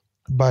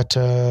 But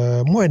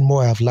more and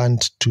more, I've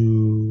learned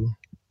to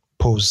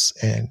pause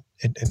and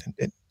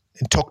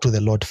talk to the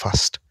Lord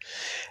first,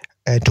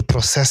 and to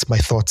process my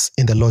thoughts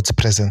in the Lord's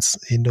presence,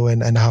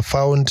 and I have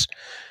found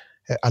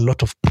a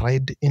lot of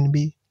pride in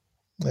me.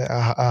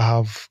 I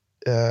have,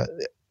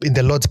 in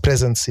the Lord's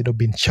presence,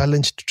 been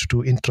challenged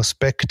to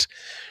introspect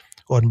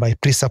on my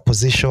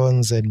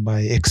presuppositions and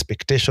my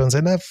expectations.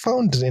 And I've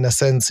found, in a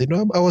sense,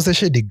 I was a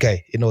shady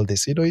guy in all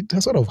this. It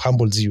sort of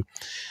humbles you.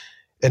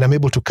 And I'm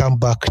able to come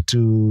back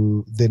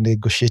to the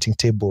negotiating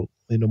table,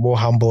 more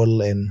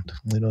humble and,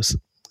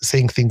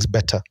 saying things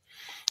better.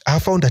 I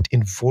have found that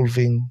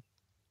involving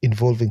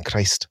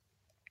Christ,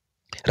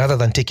 rather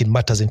than taking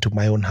matters into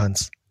my own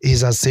hands, he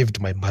has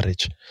saved my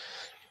marriage.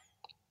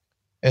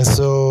 And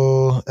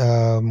so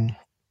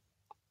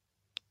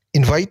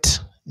invite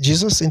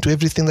Jesus into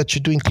everything that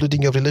you do,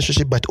 including your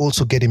relationship, but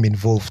also get him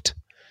involved.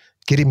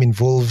 Get him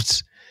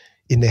involved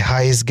in the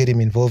highs, get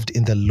him involved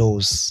in the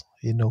lows.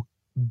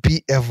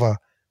 Be ever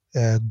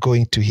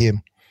going to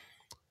him.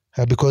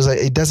 Because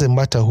it doesn't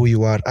matter who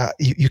you are.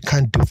 You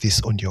can't do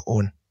this on your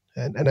own.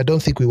 And I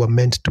don't think we were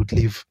meant to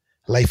live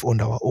life on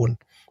our own.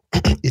 I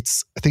think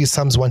it's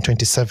Psalms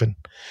 127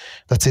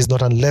 that says,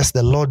 not unless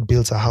the Lord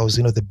builds a house,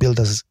 the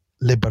builders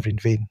labor in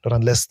vain. Not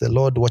unless the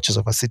Lord watches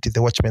over a city,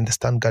 the watchmen, they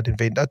stand guard in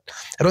vain. That,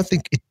 I don't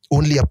think it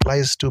only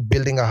applies to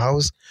building a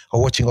house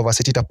or watching over a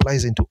city. It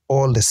applies into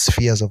all the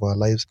spheres of our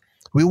lives.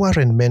 We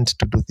weren't meant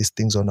to do these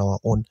things on our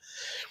own.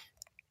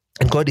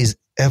 And God is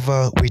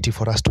ever waiting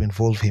for us to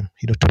involve him,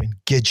 to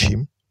engage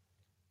him,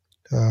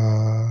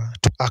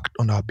 to act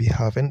on our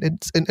behalf. And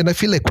I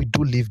feel like we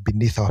do live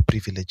beneath our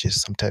privileges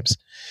sometimes.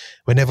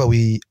 Whenever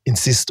we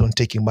insist on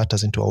taking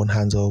matters into our own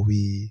hands, or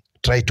we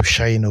try to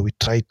shine, or we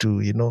try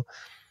to,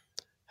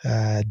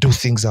 do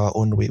things our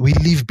own way, we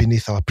live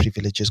beneath our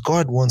privileges.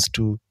 God wants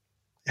to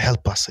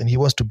help us, and he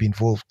wants to be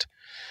involved.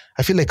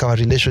 I feel like our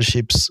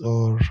relationships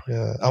or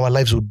our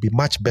lives would be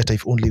much better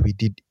if only we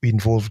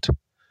involved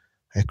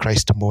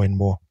Christ more and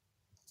more.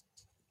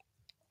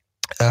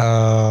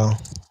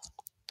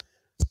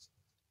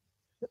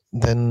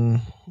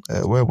 Then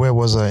where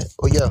was I?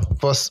 Oh yeah,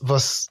 verse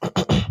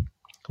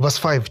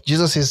 5.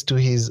 Jesus says to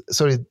his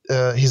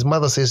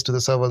mother says to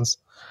the servants,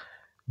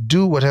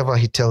 do whatever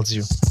he tells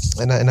you.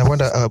 And I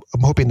wonder,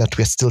 I'm hoping that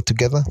we're still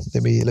together.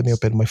 Let me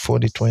open my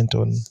phone. It went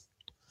on.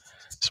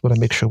 Just want to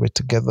make sure we're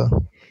together.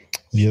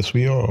 Yes,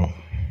 we are.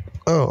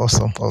 Oh,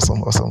 awesome.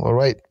 All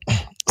right.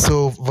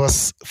 So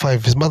verse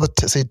 5, his mother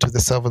said to the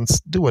servants,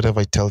 do whatever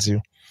he tells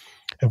you.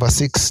 And verse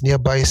 6,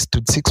 nearby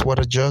stood 6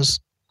 water jars,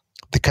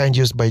 the kind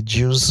used by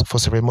Jews for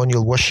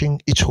ceremonial washing,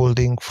 each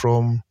holding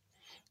from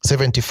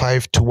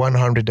 75 to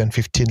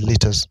 115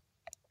 liters.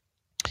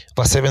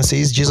 Verse 7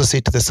 says, Jesus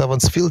said to the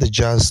servants, fill the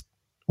jars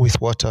with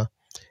water.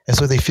 And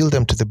so they filled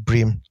them to the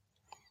brim.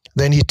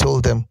 Then he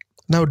told them,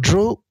 now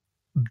draw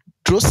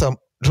some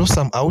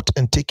out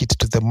and take it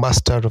to the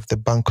master of the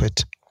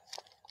banquet.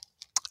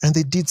 And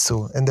they did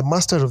so. And the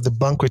master of the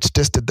banquet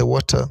tasted the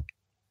water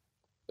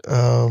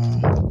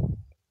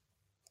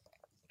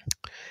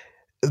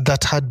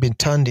that had been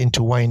turned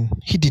into wine.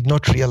 He did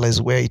not realize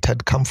where it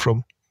had come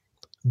from,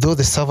 though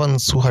the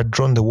servants who had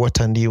drawn the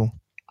water knew.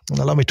 And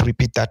allow me to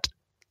repeat that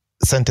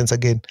sentence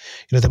again.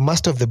 The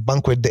master of the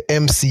banquet, the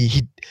MC,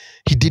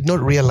 he did not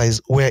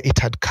realize where it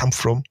had come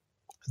from,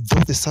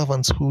 though the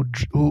servants who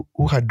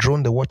had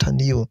drawn the water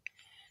knew.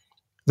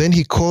 Then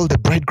he called the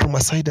bridegroom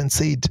aside and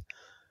said,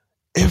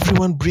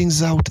 everyone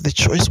brings out the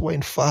choice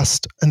wine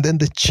first, and then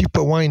the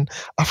cheaper wine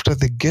after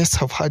the guests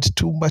have had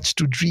too much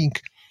to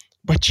drink.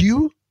 But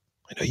you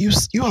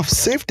have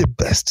saved the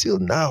best till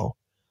now.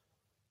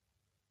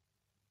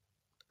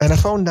 And I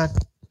found that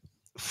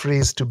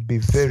phrase to be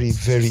very,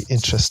 very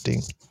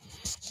interesting.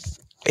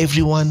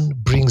 Everyone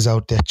brings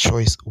out their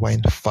choice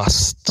wine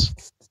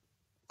first.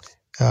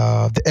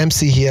 The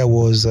MC here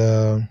was,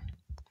 I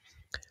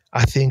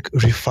think,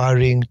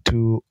 referring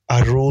to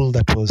a rule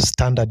that was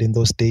standard in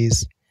those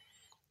days.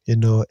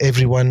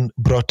 Everyone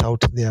brought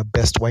out their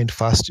best wine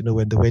first,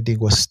 when the wedding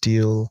was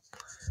still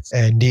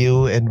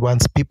new. And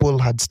once people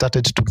had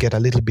started to get a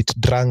little bit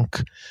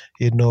drunk,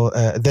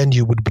 then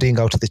you would bring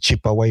out the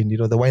cheaper wine,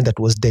 the wine that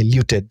was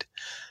diluted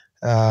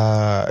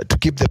to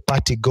keep the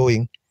party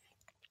going.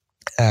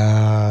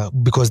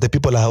 Because the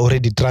people are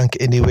already drunk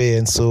anyway,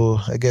 and so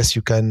I guess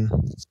you can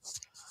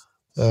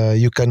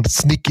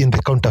sneak in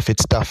the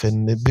counterfeit stuff,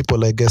 and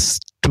people, I guess,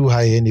 too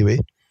high anyway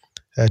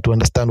to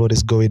understand what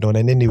is going on.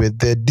 And anyway,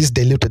 this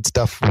diluted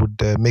stuff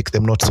would make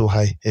them not so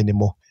high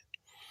anymore.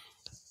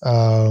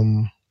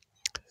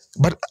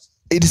 But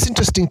it is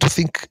interesting to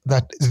think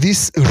that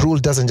this rule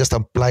doesn't just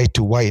apply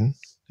to wine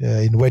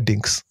in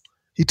weddings.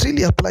 It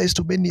really applies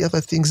to many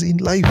other things in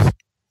life.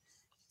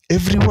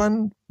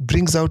 Everyone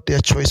brings out their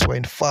choice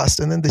wine first,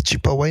 and then the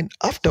cheaper wine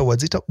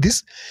afterwards.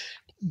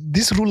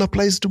 This rule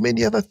applies to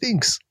many other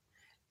things.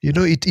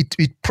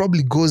 It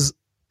probably goes.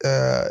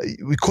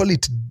 We call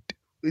it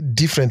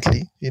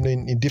differently.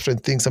 In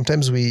different things.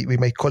 Sometimes we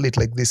might call it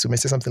like this. We might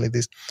say something like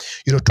this.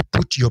 To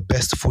put your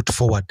best foot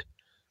forward.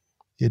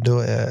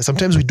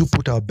 Sometimes we do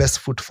put our best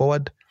foot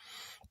forward,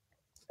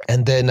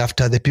 and then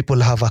after the people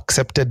have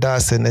accepted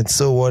us and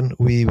so on,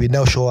 we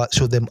now show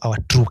them our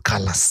true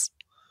colors.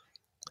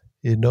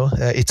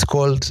 It's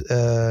called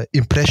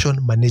impression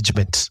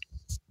management.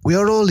 We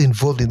are all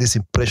involved in this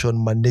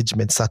impression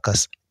management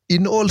circus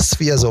in all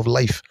spheres of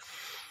life.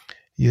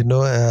 Here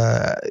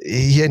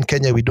in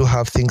Kenya, we do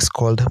have things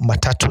called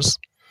matatus.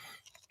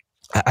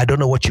 I don't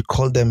know what you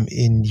call them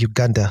in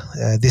Uganda.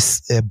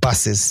 These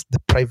buses, the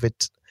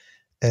private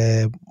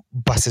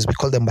buses, we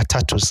call them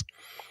matatus.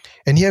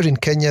 And here in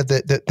Kenya,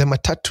 the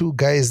matatu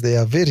guys, they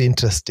are very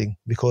interesting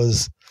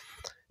because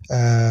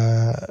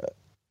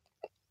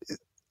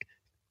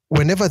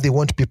whenever they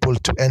want people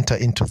to enter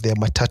into their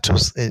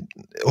matatus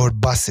or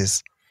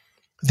buses,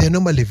 they're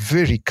normally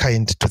very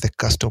kind to the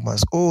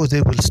customers. Oh,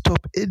 they will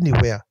stop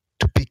anywhere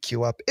to pick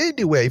you up,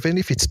 anywhere, even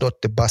if it's not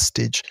the bus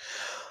stage.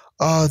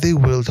 They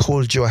will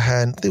hold your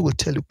hand. They will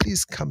tell you,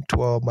 please come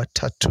to our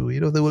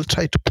matatu. They will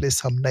try to play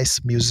some nice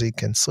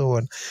music and so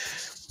on.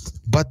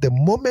 But the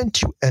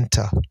moment you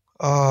enter,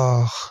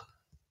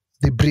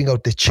 they bring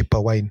out the cheaper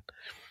wine.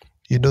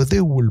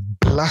 They will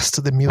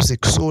blast the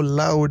music so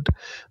loud.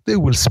 They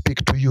will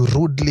speak to you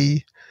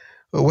rudely.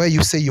 Where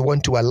you say you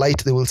want to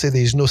alight, they will say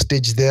there is no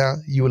stage there.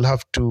 You will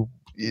have to,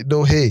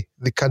 hey,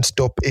 they can't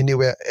stop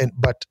anywhere.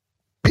 But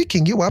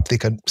picking you up, they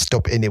can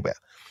stop anywhere.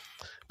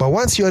 But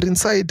once you are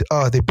inside,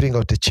 they bring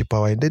out the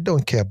cheaper wine. They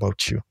don't care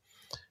about you.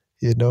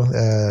 They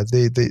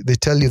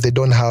tell you they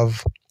don't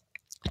have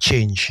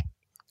change.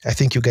 I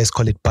think you guys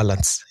call it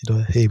balance.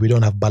 Hey, we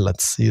don't have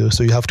balance.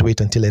 So you have to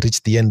wait until I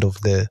reach the end of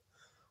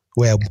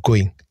where I'm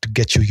going to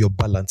get you your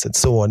balance and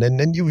so on. And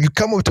then you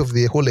come out of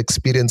the whole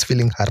experience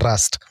feeling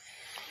harassed.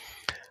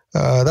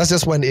 That's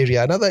just one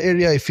area. Another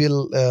area I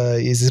feel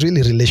is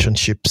really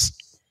relationships.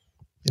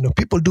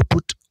 People do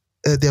put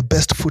their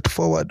best foot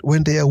forward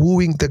when they are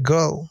wooing the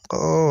girl.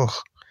 Oh,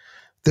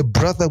 the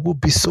brother would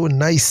be so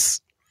nice.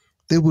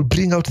 They will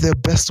bring out their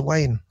best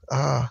wine.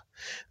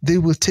 They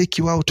will take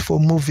you out for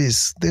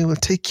movies. They will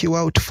take you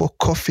out for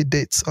coffee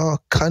dates,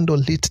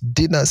 candlelit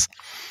dinners.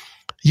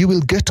 You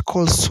will get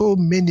called so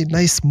many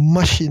nice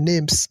mushy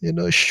names,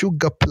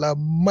 sugar plum,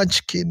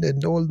 munchkin,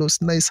 and all those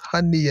nice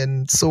honey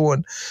and so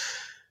on.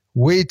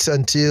 Wait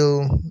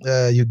until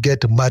you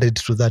get married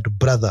to that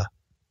brother.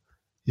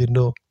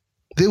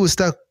 They will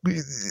start,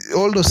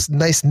 all those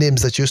nice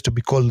names that used to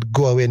be called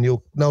go away, and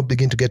you now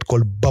begin to get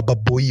called Baba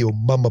Boy or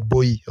Mama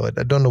Boy, or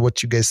I don't know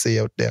what you guys say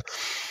out there.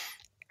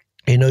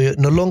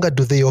 No longer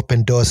do they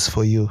open doors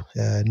for you.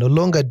 No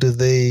longer do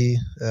they,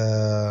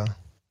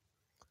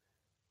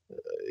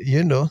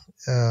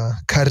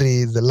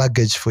 carry the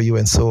luggage for you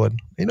and so on.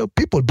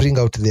 People bring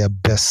out their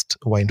best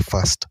wine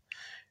first,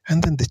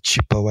 and then the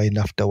cheaper wine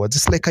afterwards.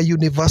 It's like a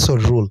universal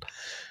rule.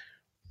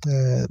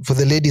 For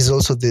the ladies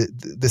also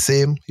the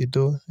same,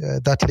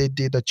 that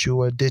lady that you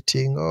were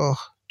dating,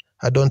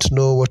 I don't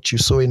know what you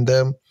saw in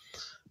them.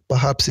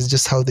 Perhaps it's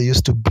just how they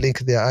used to blink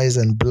their eyes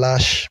and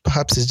blush.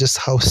 Perhaps it's just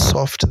how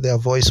soft their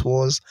voice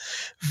was.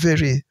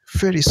 Very,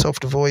 very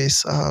soft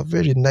voice,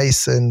 very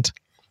nice, and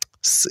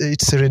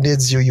it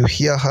serenades you. You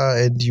hear her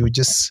and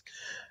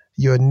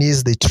your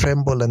knees, they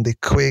tremble and they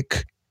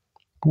quake.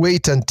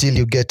 Wait until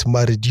you get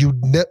married. You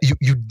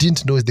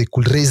didn't know they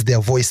could raise their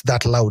voice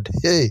that loud.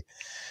 Hey.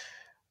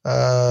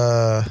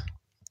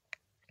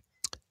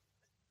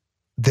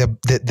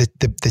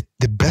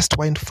 the best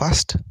wine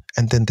first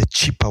and then the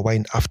cheaper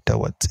wine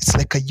afterwards. It's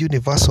like a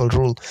universal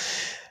rule.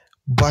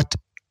 But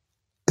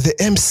the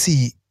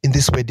MC in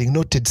this wedding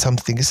noted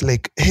something. It's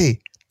like, hey,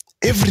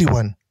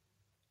 everyone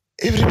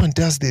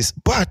does this,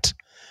 but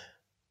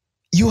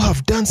you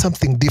have done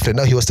something different.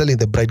 Now he was telling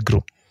the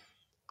bridegroom,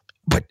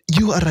 but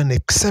you are an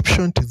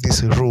exception to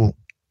this rule.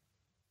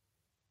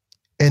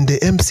 And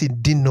the MC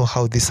didn't know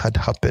how this had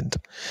happened,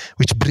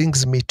 which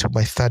brings me to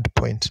my third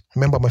point.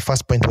 Remember, my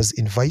first point was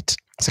invite.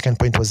 Second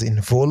point was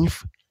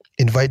involve.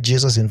 Invite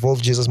Jesus,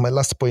 involve Jesus. My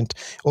last point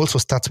also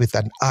starts with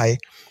an I,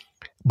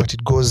 but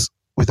it goes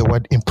with the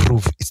word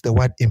improve. It's the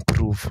word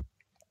improve.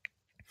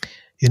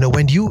 You know,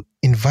 when you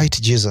invite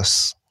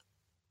Jesus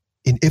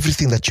in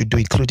everything that you do,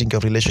 including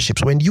your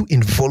relationships, when you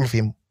involve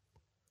him,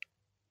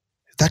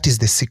 that is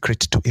the secret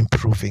to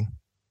improving.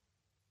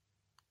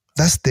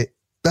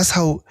 That's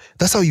how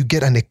you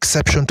get an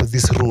exception to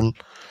this rule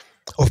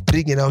of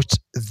bringing out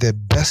the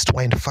best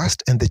wine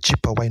first and the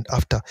cheaper wine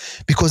after.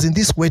 Because in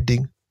this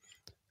wedding,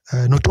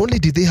 not only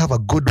did they have a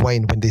good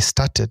wine when they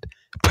started,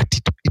 but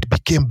it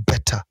became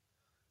better.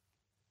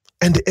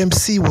 And the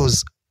MC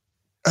was,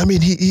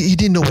 he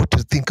didn't know what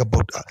to think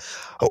about.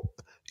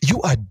 You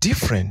are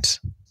different.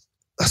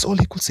 That's all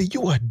he could say.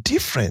 You are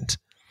different.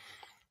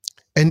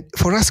 And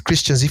for us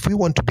Christians, if we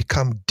want to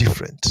become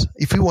different,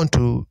 if we want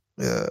to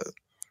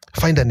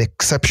find an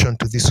exception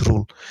to this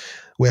rule,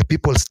 where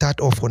people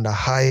start off on a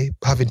high,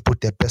 having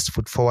put their best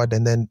foot forward,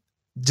 and then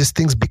just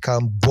things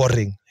become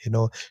boring,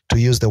 to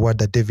use the word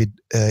that David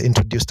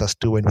introduced us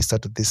to when we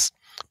started this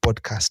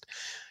podcast.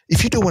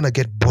 If you don't want to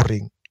get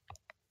boring,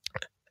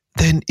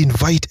 then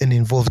invite and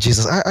involve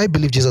Jesus. I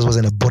believe Jesus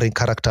wasn't a boring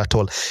character at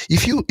all.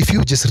 If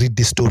you just read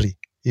this story,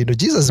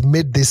 Jesus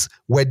made this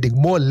wedding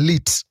more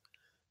lit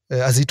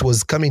as it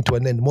was coming to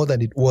an end, more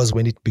than it was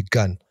when it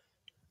began.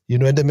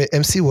 And the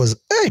MC was,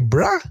 hey,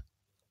 bruh,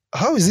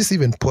 how is this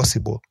even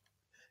possible?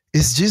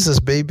 It's Jesus,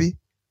 baby.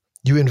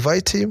 You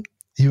invite him,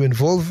 you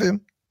involve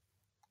him,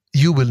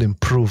 you will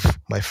improve,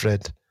 my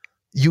friend.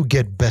 You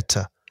get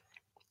better.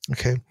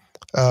 Okay?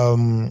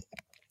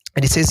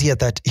 And it says here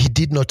that he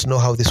did not know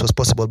how this was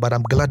possible, but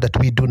I'm glad that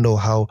we do know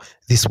how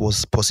this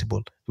was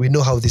possible. We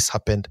know how this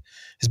happened.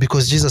 It's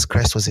because Jesus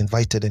Christ was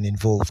invited and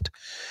involved.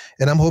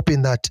 And I'm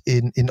hoping that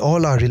in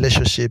all our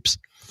relationships,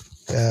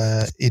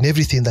 in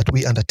everything that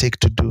we undertake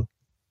to do,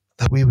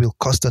 that we will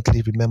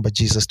constantly remember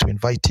Jesus, to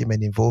invite him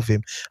and involve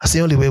him. That's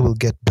the only way we'll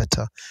get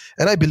better.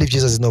 And I believe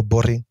Jesus is not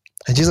boring.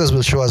 And Jesus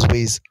will show us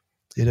ways,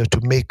 to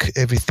make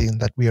everything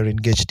that we are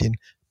engaged in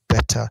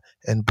better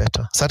and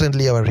better.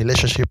 Certainly our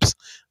relationships,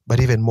 but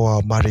even more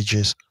our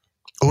marriages.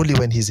 Only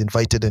when he's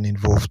invited and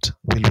involved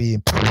will we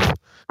improve.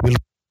 We'll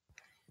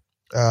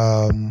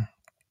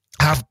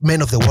have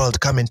men of the world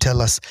come and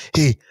tell us,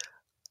 hey,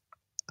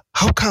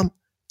 how come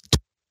 2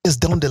 years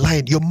down the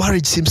line, your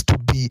marriage seems to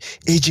be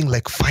aging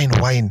like fine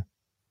wine?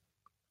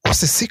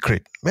 What's the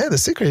secret? Man, the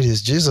secret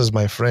is Jesus,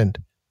 my friend.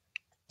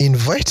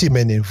 Invite him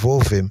and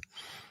involve him.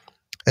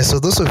 And so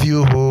those of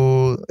you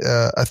who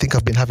I think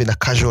have been having a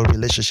casual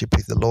relationship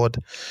with the Lord,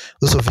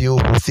 those of you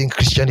who think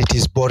Christianity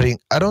is boring,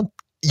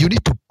 you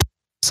need to put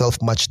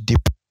yourself much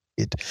deeper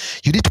in it.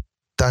 You need to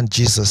understand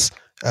Jesus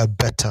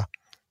better.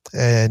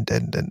 And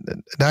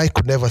I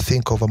could never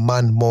think of a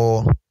man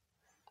more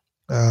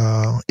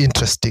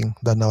interesting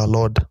than our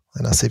Lord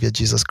and our Savior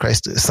Jesus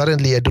Christ.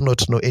 Certainly, I do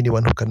not know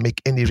anyone who can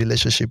make any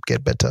relationship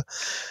get better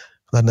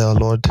than our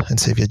Lord and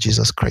Savior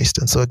Jesus Christ.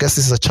 And so I guess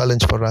this is a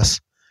challenge for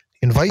us.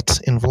 Invite,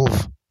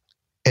 involve,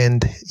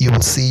 and you will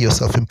see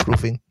yourself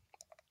improving.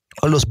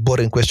 All those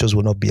boring questions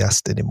will not be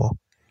asked anymore.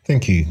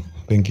 Thank you.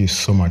 Thank you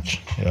so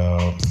much.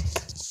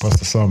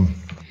 Pastor Sam,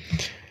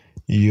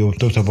 you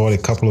talked about a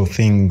couple of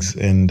things,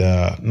 and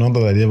not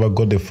that I never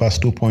got the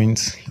first 2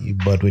 points,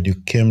 but when you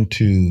came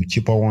to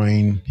cheaper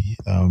wine,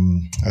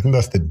 I think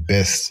that's the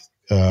best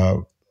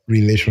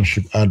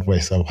relationship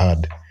advice I've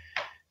had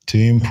to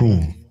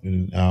improve.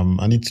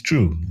 And it's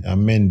true.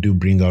 Men do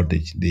bring out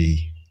the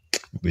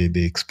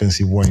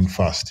expensive wine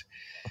fast,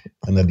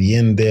 and at the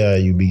end there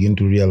you begin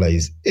to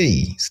realize,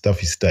 hey,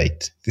 stuff is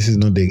tight. This is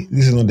not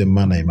the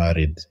man I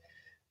married.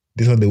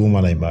 This is not the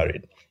woman I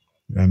married.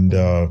 And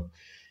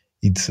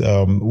it's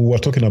we were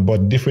talking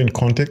about different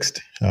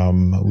context.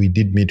 We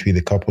did meet with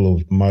a couple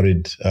of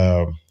married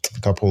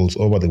couples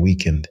over the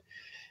weekend,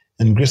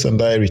 and Grace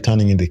and I,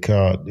 returning in the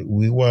car,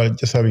 we were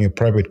just having a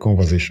private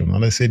conversation,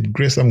 and I said,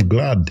 Grace, I'm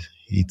glad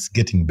it's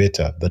getting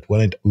better, that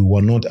we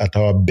were not at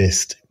our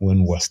best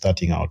when we were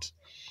starting out.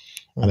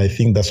 And I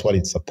think that's what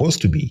it's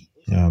supposed to be.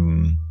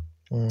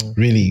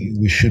 Really,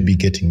 we should be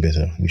getting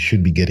better. We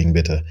should be getting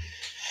better.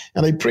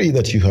 And I pray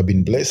that you have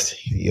been blessed,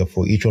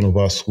 for each one of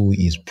us who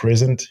is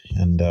present.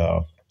 And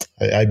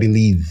I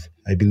believe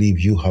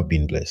you have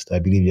been blessed. I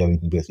believe you have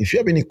been blessed. If you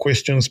have any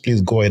questions,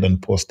 please go ahead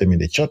and post them in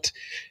the chat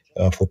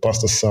for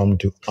Pastor Sam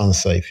to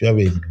answer. If you have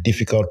a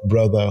difficult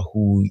brother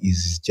who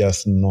is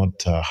just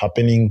not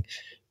happening,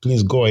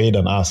 please go ahead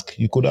and ask.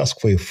 You could ask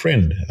for a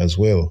friend as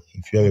well.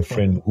 If you have a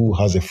friend who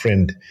has a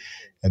friend,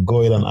 go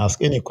ahead and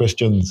ask any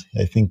questions.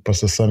 I think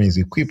Pastor Sam is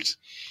equipped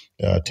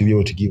to be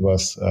able to give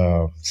us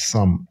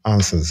some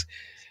answers.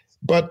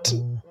 But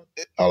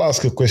I'll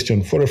ask a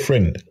question for a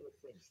friend.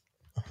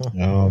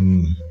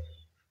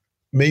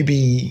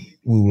 Maybe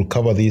we will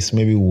cover this,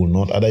 maybe we will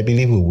not, and I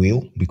believe we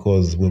will,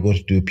 because we're going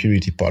to do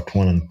purity part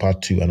 1 and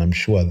part 2, and I'm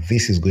sure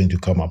this is going to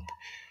come up.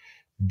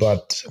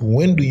 But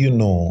when do you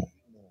know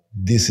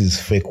this is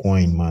fake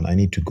wine, man? I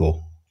need to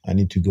go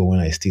when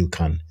I still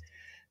can.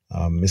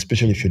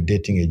 Especially if you're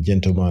dating a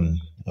gentleman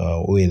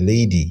or a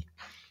lady,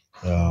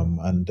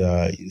 and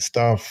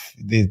stuff.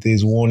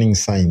 There's warning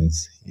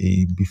signs.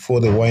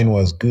 Before the wine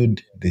was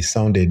good, they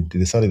sounded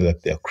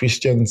like they're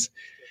Christians,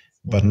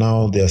 but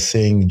now they're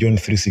saying John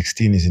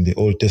 3:16 is in the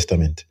Old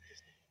Testament,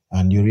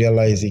 and you're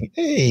realizing,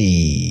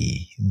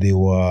 hey,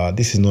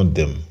 this is not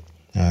them.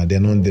 They're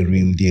not the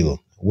real deal.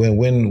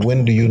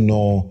 When do you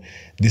know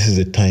this is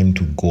the time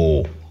to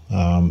go?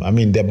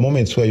 There are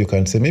moments where you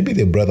can say maybe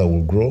the brother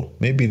will grow,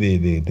 maybe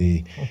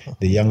the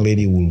young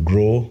lady will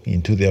grow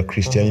into their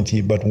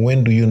Christianity. But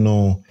when do you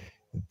know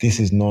this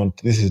is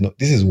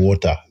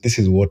water? This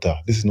is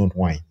not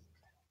wine.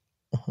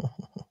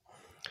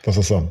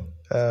 Pastor Sam.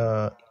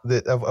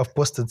 I've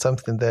posted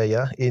something there,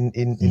 yeah.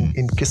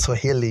 In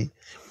Kiswahili,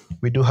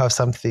 we do have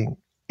something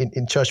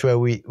in church where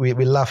we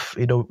laugh.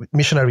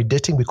 Missionary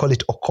dating, we call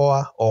it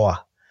okoa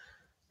oa.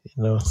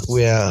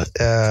 Where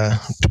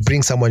to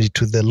bring somebody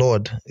to the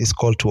Lord is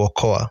called to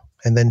okoa,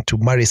 and then to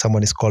marry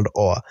someone is called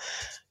oa.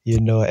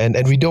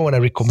 And we don't want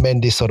to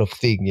recommend this sort of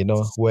thing,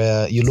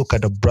 where you look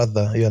at a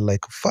brother, you're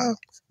like, fuck,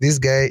 this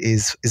guy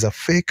is a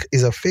fake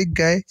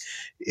guy.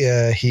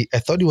 I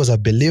thought he was a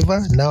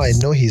believer. Now I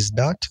know he's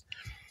not.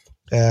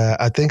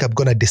 I think I'm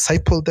gonna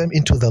disciple them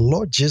into the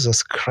Lord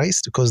Jesus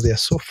Christ because they are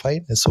so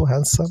fine and so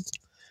handsome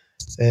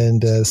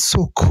and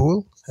so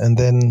cool. And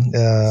then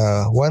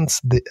once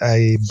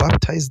I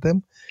baptize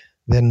them,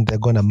 then they're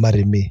gonna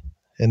marry me.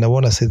 And I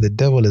want to say the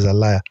devil is a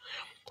liar.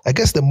 I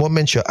guess the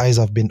moment your eyes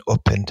have been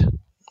opened,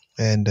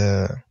 and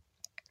I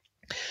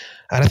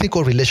think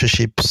all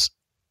relationships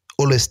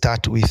always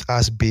start with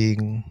us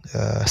being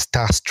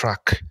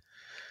starstruck.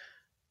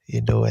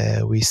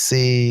 We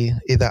see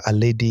either a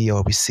lady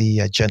or we see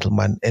a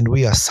gentleman, and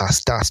we are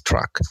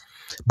starstruck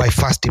by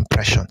first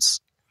impressions.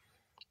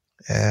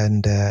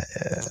 And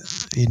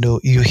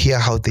you hear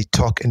how they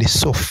talk, and it's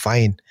so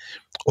fine.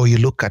 Or you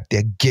look at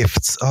their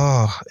gifts,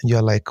 and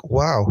you're like,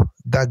 wow,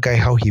 that guy,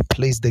 how he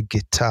plays the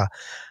guitar.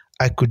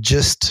 I could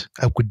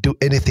do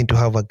anything to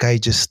have a guy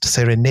just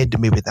serenade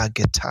me with that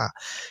guitar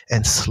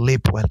and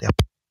sleep while they're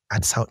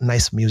and sound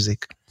nice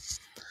music.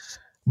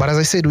 But as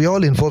I said, we're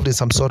all involved in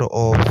some sort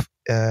of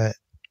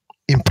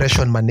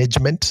impression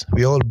management.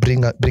 We all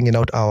bringing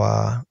out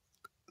our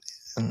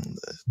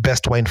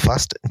best wine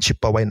first and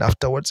cheaper wine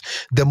afterwards.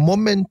 The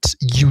moment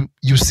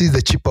you see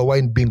the cheaper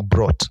wine being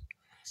brought,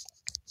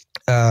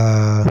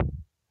 I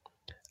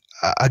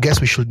guess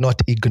we should not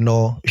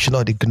ignore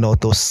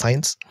those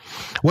signs.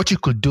 What you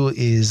could do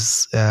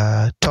is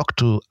talk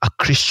to a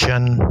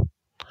Christian,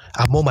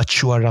 a more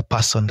mature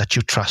person that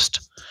you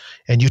trust,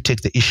 and you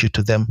take the issue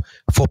to them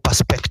for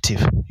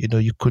perspective.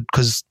 You could,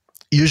 because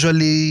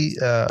usually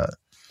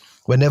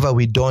whenever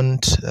we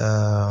don't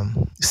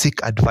seek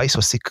advice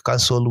or seek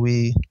counsel,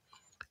 we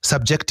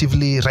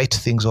subjectively write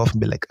things off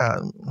and be like,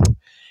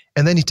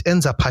 and then it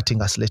ends up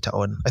hurting us later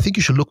on. I think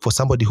you should look for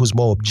somebody who's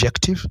more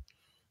objective,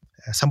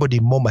 somebody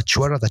more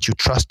mature that you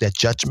trust their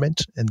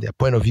judgment and their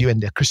point of view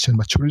and their Christian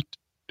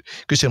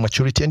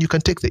maturity, and you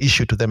can take the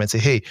issue to them and say,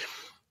 hey,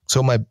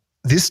 so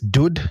this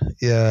dude,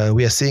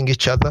 we are seeing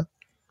each other.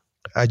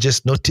 I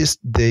just noticed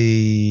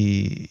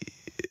this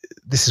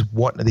is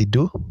what they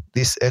do,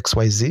 this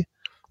XYZ,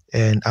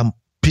 and I'm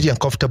pretty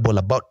uncomfortable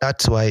about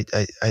that. So I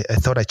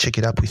thought I'd check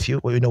it up with you.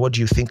 Well, what do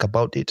you think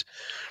about it?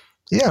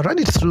 Yeah, run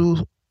it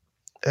through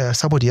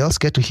somebody else,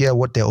 get to hear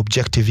what their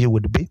objective view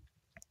would be.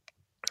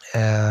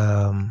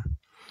 And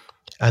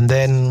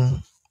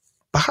then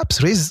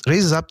perhaps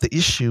raise up the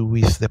issue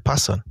with the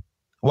person.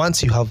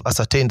 Once you have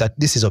ascertained that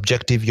this is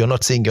objective, you're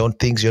not saying your own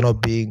things, you're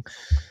not being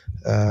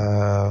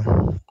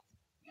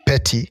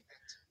petty,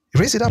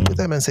 raise it up with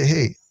them and say,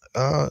 hey,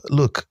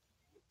 look,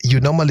 you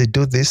normally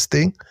do this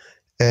thing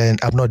and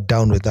I'm not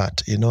down with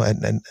that,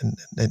 and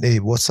hey,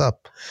 what's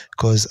up?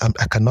 Because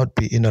I cannot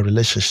be in a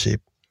relationship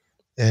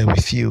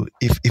with you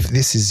if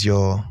this is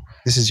your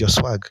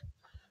swag,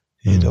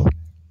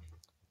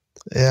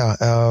 Yeah.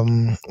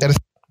 And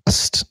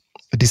first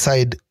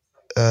decide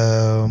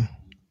who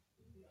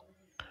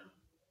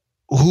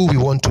we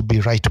want to be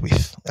right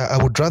with.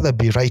 I would rather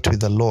be right with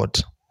the Lord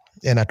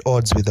and at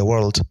odds with the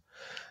world,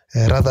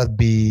 rather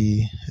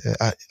be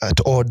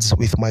at odds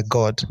with my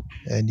God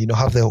and,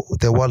 have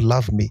the world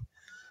love me.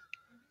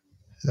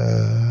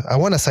 I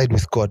want to side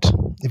with God,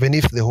 even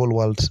if the whole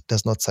world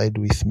does not side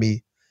with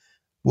me.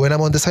 When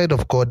I'm on the side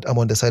of God, I'm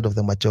on the side of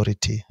the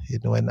majority,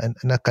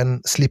 and I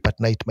can sleep at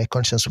night. My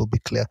conscience will be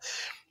clear.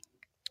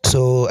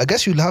 So I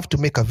guess you'll have to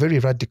make a very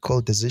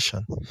radical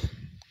decision,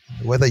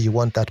 whether you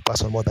want that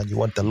person more than you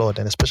want the Lord,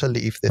 and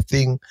especially if the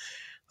thing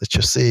that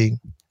you're saying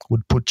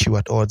would put you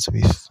at odds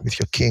with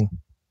your king.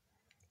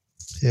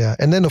 Yeah.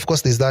 And then, of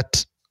course, there's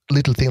that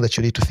little thing that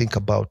you need to think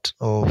about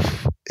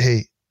of,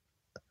 hey,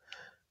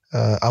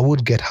 I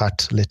would get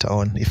hurt later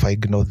on if I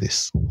ignore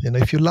this.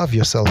 If you love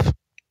yourself,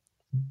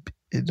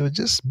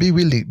 just be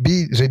ready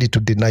to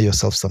deny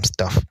yourself some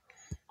stuff.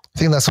 I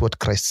think that's what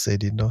Christ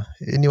said,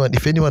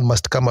 if anyone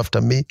must come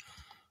after me,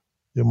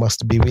 you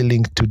must be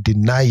willing to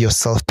deny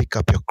yourself, pick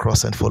up your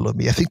cross and follow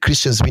me. I think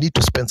Christians, we need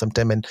to spend some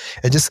time and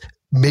just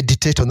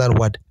meditate on that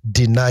word,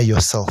 deny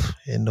yourself.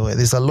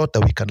 There's a lot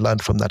that we can learn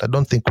from that. I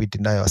don't think we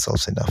deny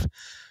ourselves enough.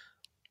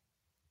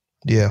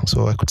 Yeah,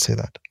 so I could say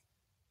that.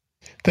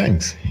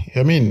 Thanks.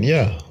 I mean,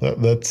 yeah,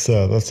 that's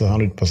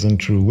 100%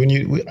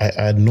 true. I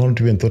had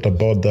not even thought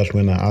about that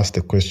when I asked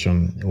the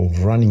question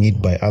of running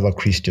it by other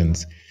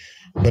Christians.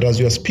 But as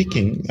you are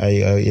speaking,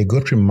 I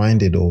got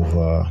reminded of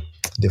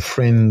the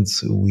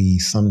friends we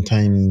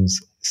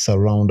sometimes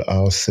surround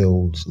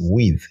ourselves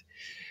with.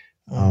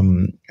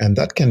 And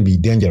that can be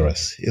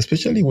dangerous,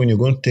 especially when you're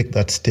going to take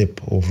that step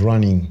of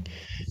running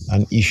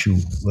an issue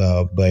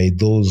by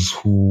those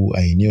who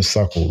are in your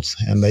circles.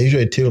 And I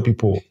usually tell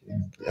people,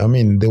 I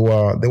mean, there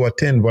were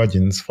 10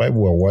 virgins, 5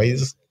 were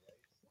wise,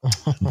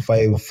 and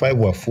five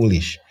were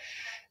foolish.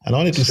 And I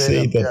wanted to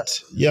say that,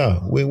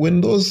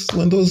 when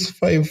those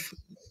 5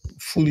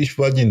 foolish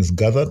virgins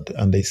gathered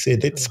and they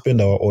said, let's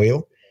spend our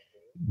oil,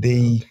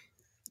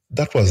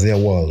 that was their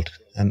world.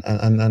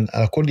 And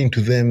according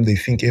to them, they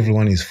think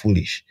everyone is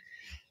foolish.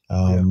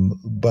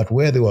 But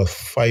where there were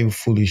 5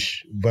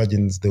 foolish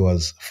virgins, there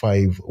was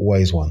 5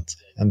 wise ones.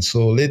 And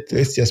so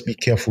let's just be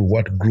careful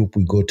what group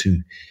we go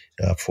to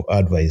for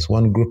advice.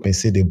 One group may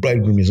say the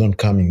bridegroom is not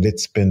coming,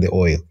 let's spend the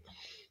oil.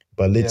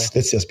 But let's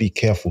just be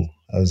careful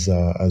as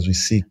we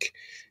seek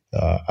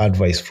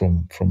advice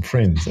from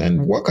friends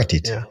and work at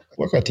it.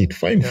 Work at it.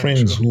 Find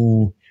friends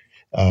who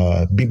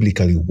are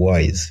biblically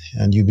wise,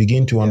 and you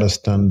begin to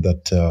understand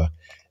that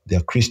there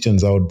are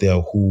Christians out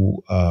there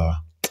who are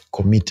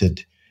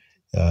committed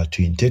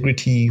to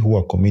integrity, who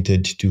are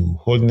committed to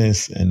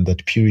holiness, and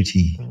that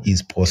purity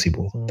is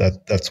possible.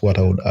 That's what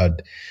I would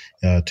add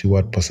to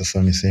what Pastor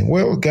Sam is saying.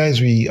 Well,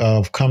 guys, we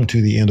have come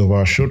to the end of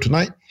our show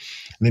tonight.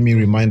 Let me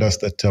remind us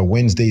that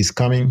Wednesday is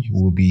coming.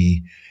 We'll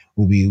be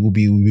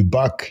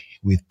back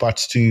with part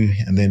 2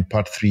 and then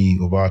part 3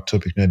 of our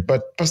topic tonight.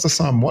 But Pastor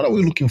Sam, what are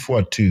we looking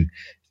forward to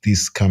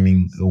this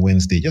coming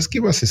Wednesday? Just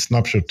give us a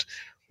snapshot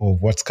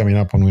of what's coming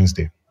up on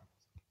Wednesday.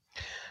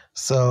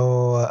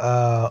 So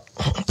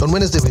on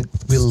Wednesday,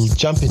 we'll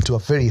jump into a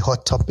very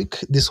hot topic,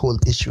 this whole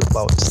issue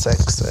about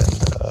sex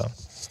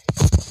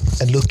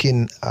and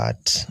looking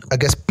at, I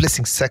guess,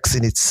 placing sex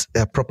in its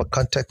proper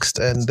context.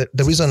 And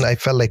the reason I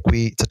felt like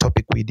it's a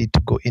topic we need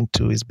to go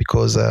into is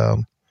because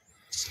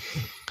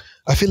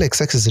I feel like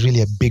sex is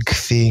really a big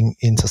thing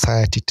in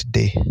society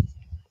today.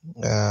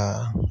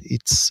 To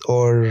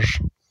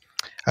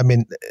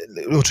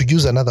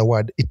use another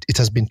word, it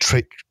has been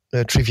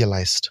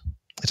trivialized.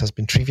 It has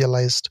been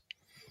trivialized.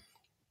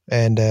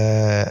 And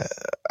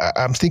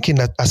I'm thinking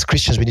that as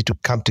Christians, we need to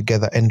come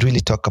together and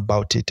really talk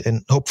about it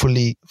and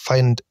hopefully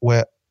find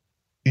where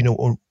we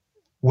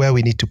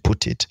need to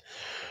put it.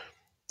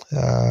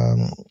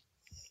 And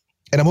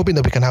I'm hoping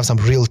that we can have some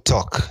real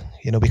talk.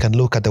 We can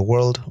look at the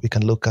world. We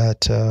can look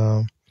at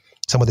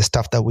some of the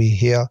stuff that we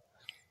hear.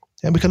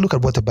 And we can look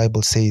at what the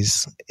Bible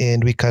says.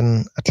 And we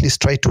can at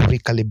least try to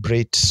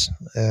recalibrate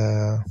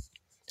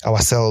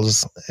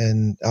ourselves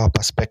and our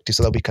perspective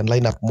so that we can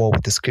line up more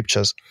with the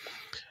scriptures,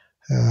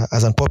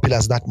 as unpopular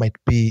as that might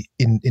be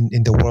in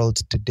the world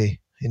today,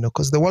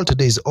 because the world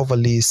today is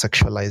overly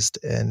sexualized,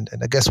 and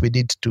I guess we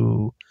need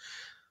to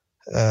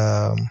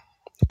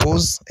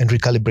pause and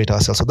recalibrate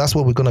ourselves. So that's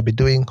what we're going to be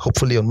doing,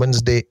 hopefully on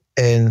Wednesday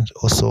and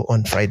also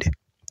on Friday.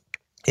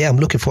 Yeah, I'm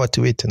looking forward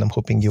to it, and I'm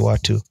hoping you are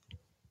too.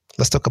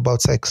 Let's talk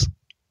about sex.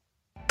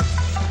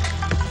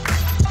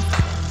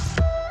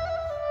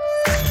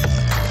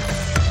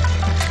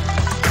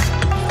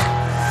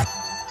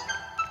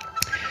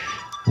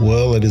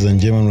 Well, ladies and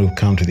gentlemen, we've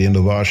come to the end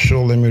of our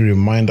show. Let me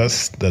remind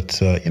us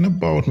that in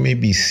about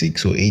maybe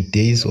 6 or 8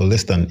 days, or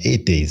less than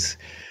 8 days,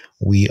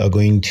 we are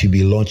going to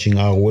be launching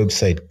our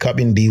website,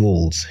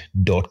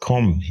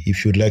 cabindevils.com.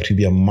 If you'd like to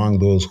be among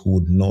those who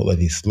would know that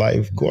it's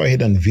live, go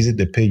ahead and visit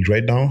the page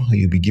right now.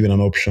 You'll be given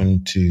an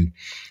option to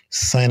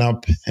sign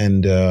up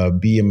and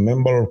be a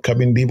member of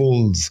Cabin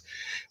Devils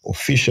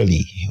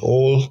officially.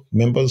 All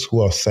members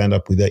who have signed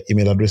up with their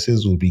email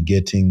addresses will be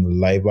getting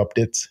live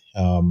updates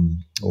of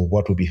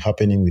what will be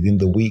happening within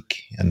the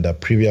week, and the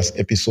previous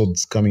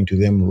episodes coming to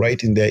them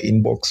right in their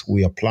inbox.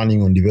 We are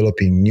planning on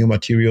developing new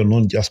material,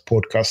 not just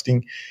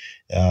podcasting.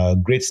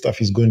 Great stuff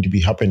is going to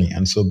be happening,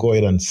 and so go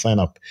ahead and sign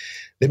up.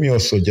 Let me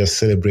also just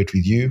celebrate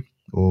with you,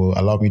 or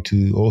allow me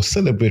to, or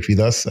celebrate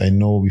with us. I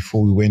know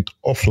before we went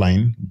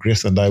offline,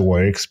 Grace and I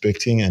were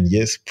expecting, and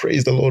yes,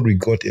 praise the Lord, we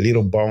got a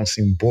little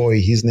bouncing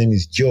boy. His name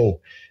is Joe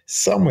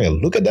Samuel.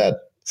 Look at that.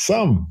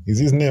 Sam is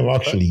his name,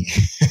 actually.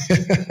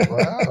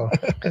 Wow.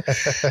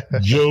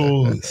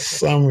 Joe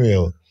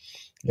Samuel.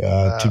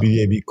 Wow.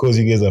 Because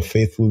you guys are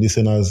faithful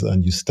listeners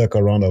and you stuck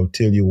around, I'll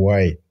tell you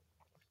why.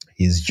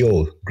 He's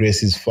Joe.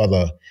 Grace's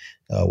father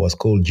was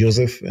called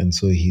Joseph, and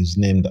so he's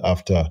named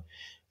after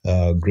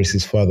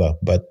Grace's father.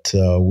 But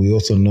we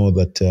also know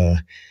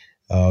that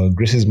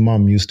Grace's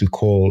mom used to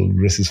call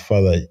Grace's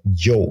father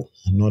Joe,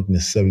 not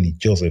necessarily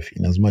Joseph,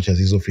 in as much as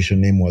his official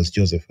name was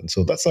Joseph. And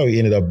so that's how he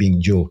ended up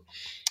being Joe.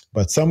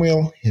 But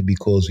Samuel,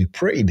 because we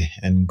prayed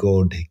and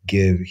God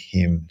gave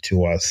him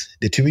to us.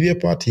 The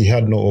intermediate part, he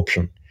had no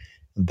option.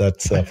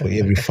 That's for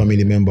every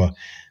family member.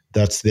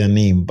 That's their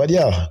name. But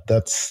yeah,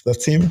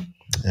 that's him.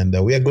 And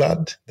we are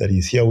glad that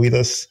he's here with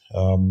us.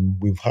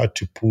 We've had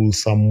to pull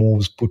some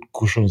moves, put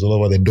cushions all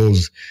over the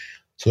doors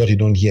so that you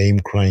don't hear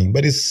him crying.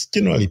 But it's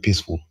generally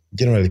peaceful,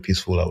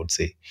 I would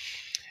say.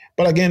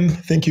 But again,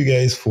 thank you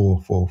guys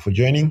for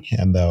joining.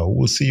 And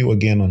we'll see you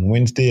again on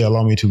Wednesday.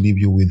 Allow me to leave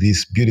you with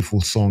this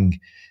beautiful song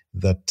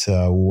that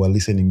we were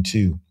listening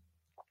to.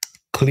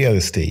 Clear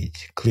the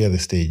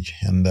stage.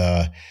 And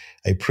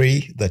I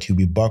pray that you'll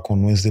be back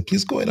on Wednesday.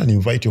 Please go ahead and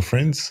invite your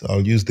friends.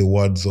 I'll use the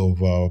words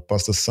of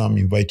Pastor Sam.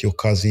 Invite your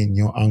cousin,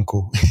 your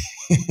uncle,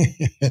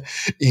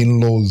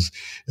 in-laws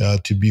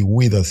to be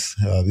with us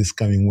this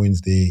coming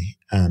Wednesday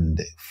and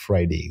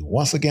Friday.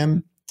 Once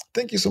again,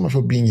 thank you so much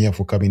for being here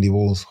for Cabin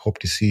Devils. Hope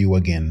to see you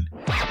again.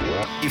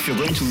 If you're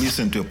going to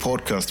listen to a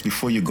podcast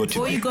before you go to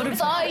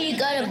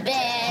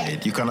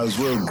bed, you can as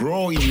well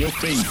grow in your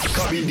faith.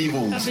 Cabin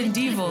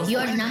Devils.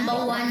 Your number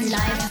one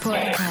live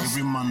podcast.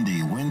 Every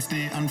Monday,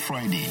 Wednesday, and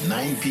Friday,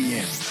 9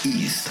 p.m.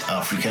 East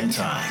African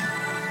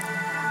Time.